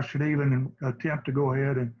whether I should even attempt to go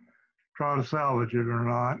ahead and try to salvage it or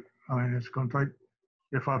not. I mean, it's going to take,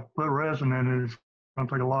 if I put resin in it, it's going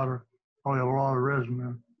to take probably a lot of resin.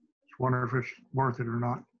 I just wonder if it's worth it or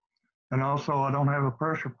not. And also, I don't have a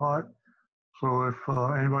pressure pot. So if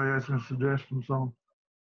anybody has any suggestions on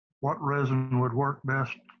what resin would work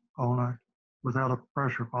best on without a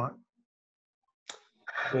pressure pot.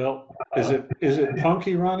 Well, is it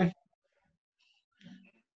punky, Ronnie?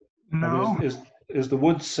 No. Is the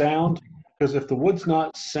wood sound? Because if the wood's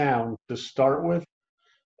not sound to start with,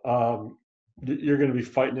 you're going to be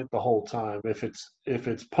fighting it the whole time. If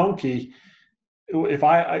it's punky, if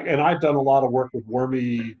I've done a lot of work with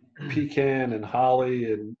wormy pecan and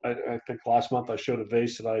holly, and I think last month I showed a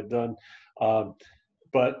vase that I had done,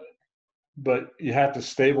 but you have to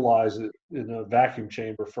stabilize it in a vacuum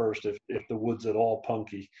chamber first if the wood's at all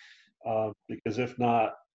punky, because if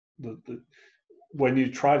not, when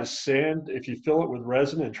you try to sand, if you fill it with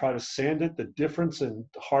resin and try to sand it, the difference in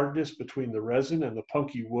hardness between the resin and the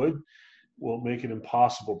punky wood will make it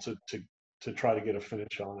impossible to try to get a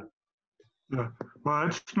finish on it. Yeah, well,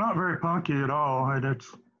 it's not very punky at all, and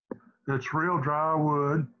it's real dry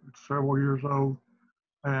wood. It's several years old,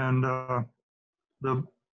 and the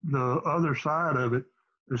other side of it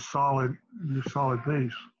is solid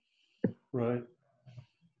piece. Right.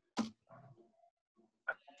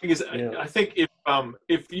 Because I think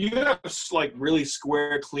if you have like really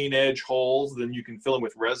square, clean edge holes, then you can fill them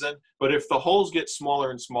with resin. But if the holes get smaller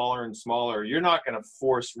and smaller and smaller, you're not going to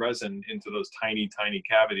force resin into those tiny, tiny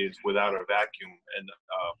cavities without a vacuum. And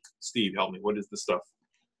Steve, help me. What is the stuff?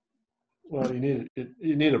 Well, you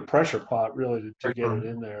need a pressure pot really to get it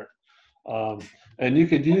in there. And you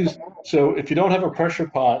could use, so if you don't have a pressure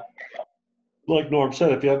pot, like Norm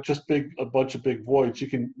said, if you have just a bunch of big voids, you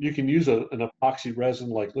can use an epoxy resin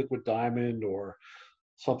like liquid diamond or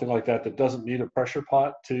something like that doesn't need a pressure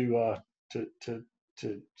pot to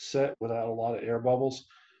set without a lot of air bubbles.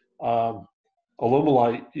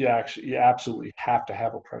 Alumilite, you absolutely have to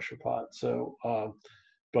have a pressure pot. So,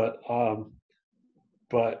 but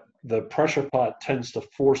the pressure pot tends to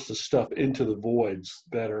force the stuff into the voids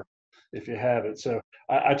better if you have it. So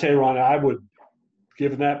I tell you, Ron, I would.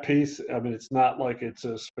 Given that piece, I mean, it's not like it's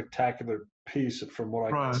a spectacular piece from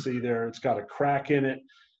what I can see there. It's got a crack in it.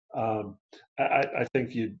 I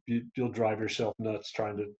think you'll drive yourself nuts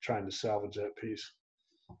trying to salvage that piece.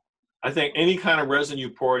 I think any kind of resin you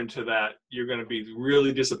pour into that, you're going to be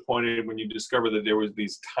really disappointed when you discover that there was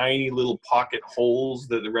these tiny little pocket holes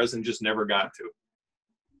that the resin just never got to.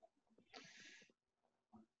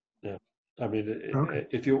 Yeah, I mean,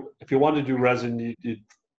 if you want to do resin, you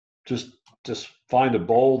just find a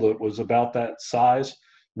bowl that was about that size,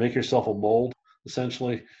 make yourself a mold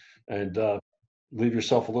essentially, and leave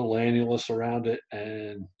yourself a little annulus around it,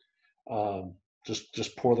 and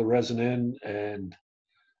just pour the resin in.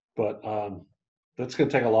 But that's going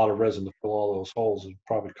to take a lot of resin to fill all those holes. It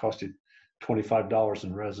probably cost you $25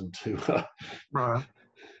 in resin too. Right.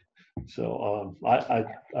 So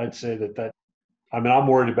I'd say that. I mean, I'm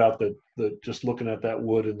worried about the just looking at that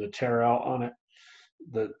wood and the tear out on it.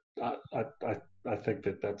 That I think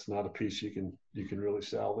that's not a piece you can really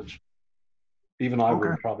salvage. Even I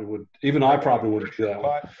probably would do that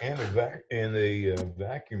one. And a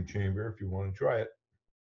vacuum chamber if you want to try it.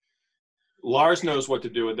 Lars knows what to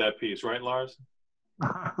do with that piece, right, Lars?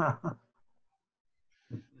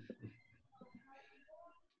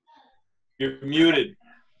 You're muted.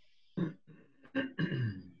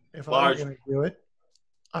 If I were going to do it,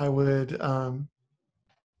 I would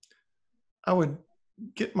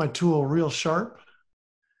get my tool real sharp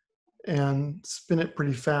and spin it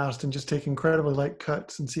pretty fast and just take incredibly light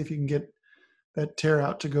cuts and see if you can get that tear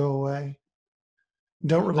out to go away.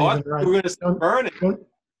 Don't really even ride. We're going to burn it.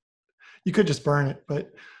 You could just burn it,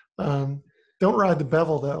 but don't ride the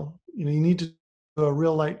bevel though. You need to do a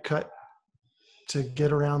real light cut to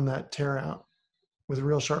get around that tear out with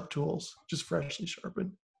real sharp tools, just freshly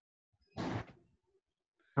sharpened.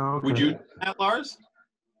 Okay. Would you do that, Lars?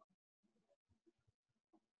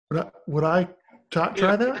 Would I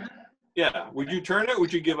try that? Yeah. Would you turn it? Or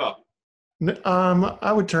would you give up?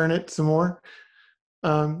 I would turn it some more.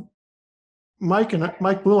 Mike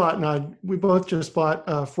Bulott and I, we both just bought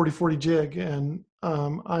a 4040 jig, and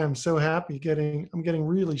I am so happy I'm getting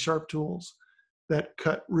really sharp tools that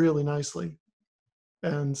cut really nicely.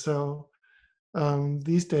 And so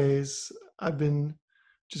these days I've been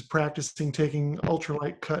just practicing taking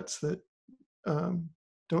ultralight cuts that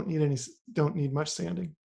don't need much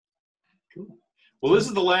sanding. Cool. Well, this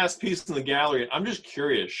is the last piece in the gallery. I'm just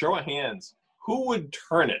curious, show of hands, who would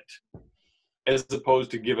turn it as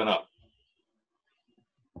opposed to giving up?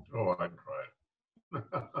 Oh, I'd try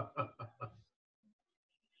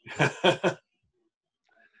it.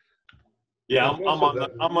 Yeah, I'm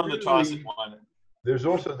on the tossing one. There's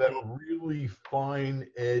also that really fine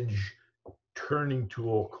edge turning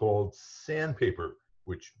tool called sandpaper,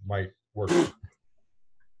 which might work.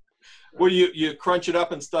 Well, you crunch it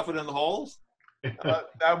up and stuff it in the holes?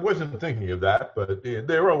 I wasn't thinking of that, but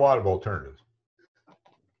there are a lot of alternatives.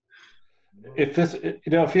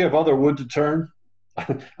 If you have other wood to turn,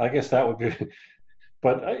 I guess that would be.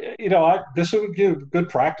 But this would give a good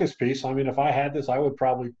practice piece. I mean, if I had this, I would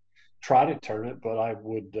probably try to turn it, but I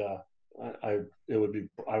would I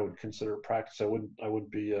would consider it practice. I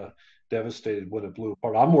wouldn't be devastated when it blew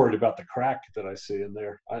apart. I'm worried about the crack that I see in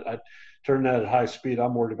there. I turn that at high speed.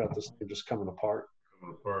 I'm worried about this thing just coming apart.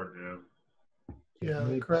 Coming apart, yeah. Yeah,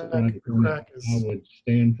 the crack is. I would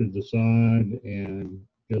stand to the side and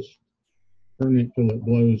just turn it till it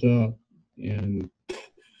blows up. And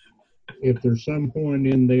if there's some point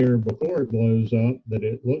in there before it blows up that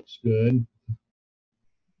it looks good,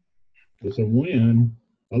 it's a win.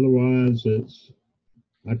 Otherwise,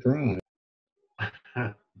 I tried.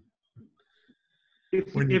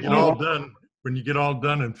 When you get all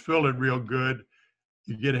done and fill it real good,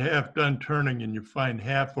 you get half done turning and you find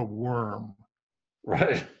half a worm.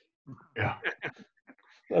 Right. Yeah.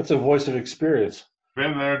 That's a voice of experience.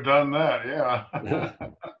 Been there, done that. Yeah.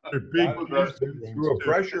 They're big through a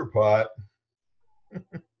pressure pot.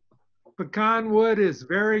 Pecan wood is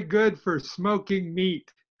very good for smoking meat.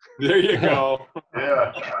 There you go.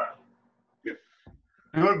 Yeah. Do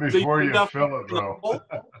it before you fill it, though.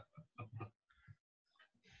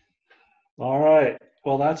 All right.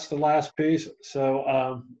 Well, that's the last piece.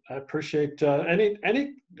 So I appreciate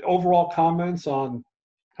any overall comments on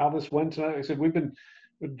how this went tonight. Like I said, we've been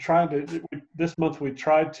trying to this month. We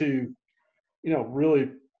tried to,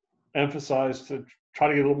 really emphasize to try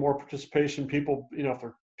to get a little more participation. People, if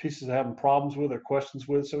their pieces are having problems with or questions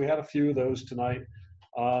with. So we had a few of those tonight.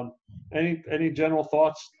 Any general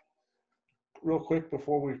thoughts, real quick,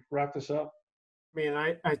 before we wrap this up? I mean,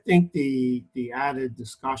 I think the added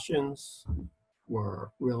discussions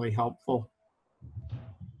were really helpful.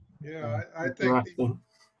 Yeah, I think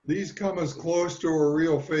these come as close to a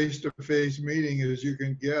real face-to-face meeting as you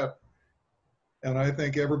can get. And I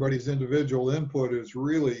think everybody's individual input is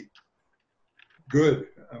really good.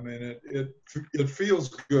 I mean, it feels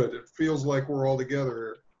good. It feels like we're all together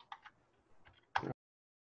here.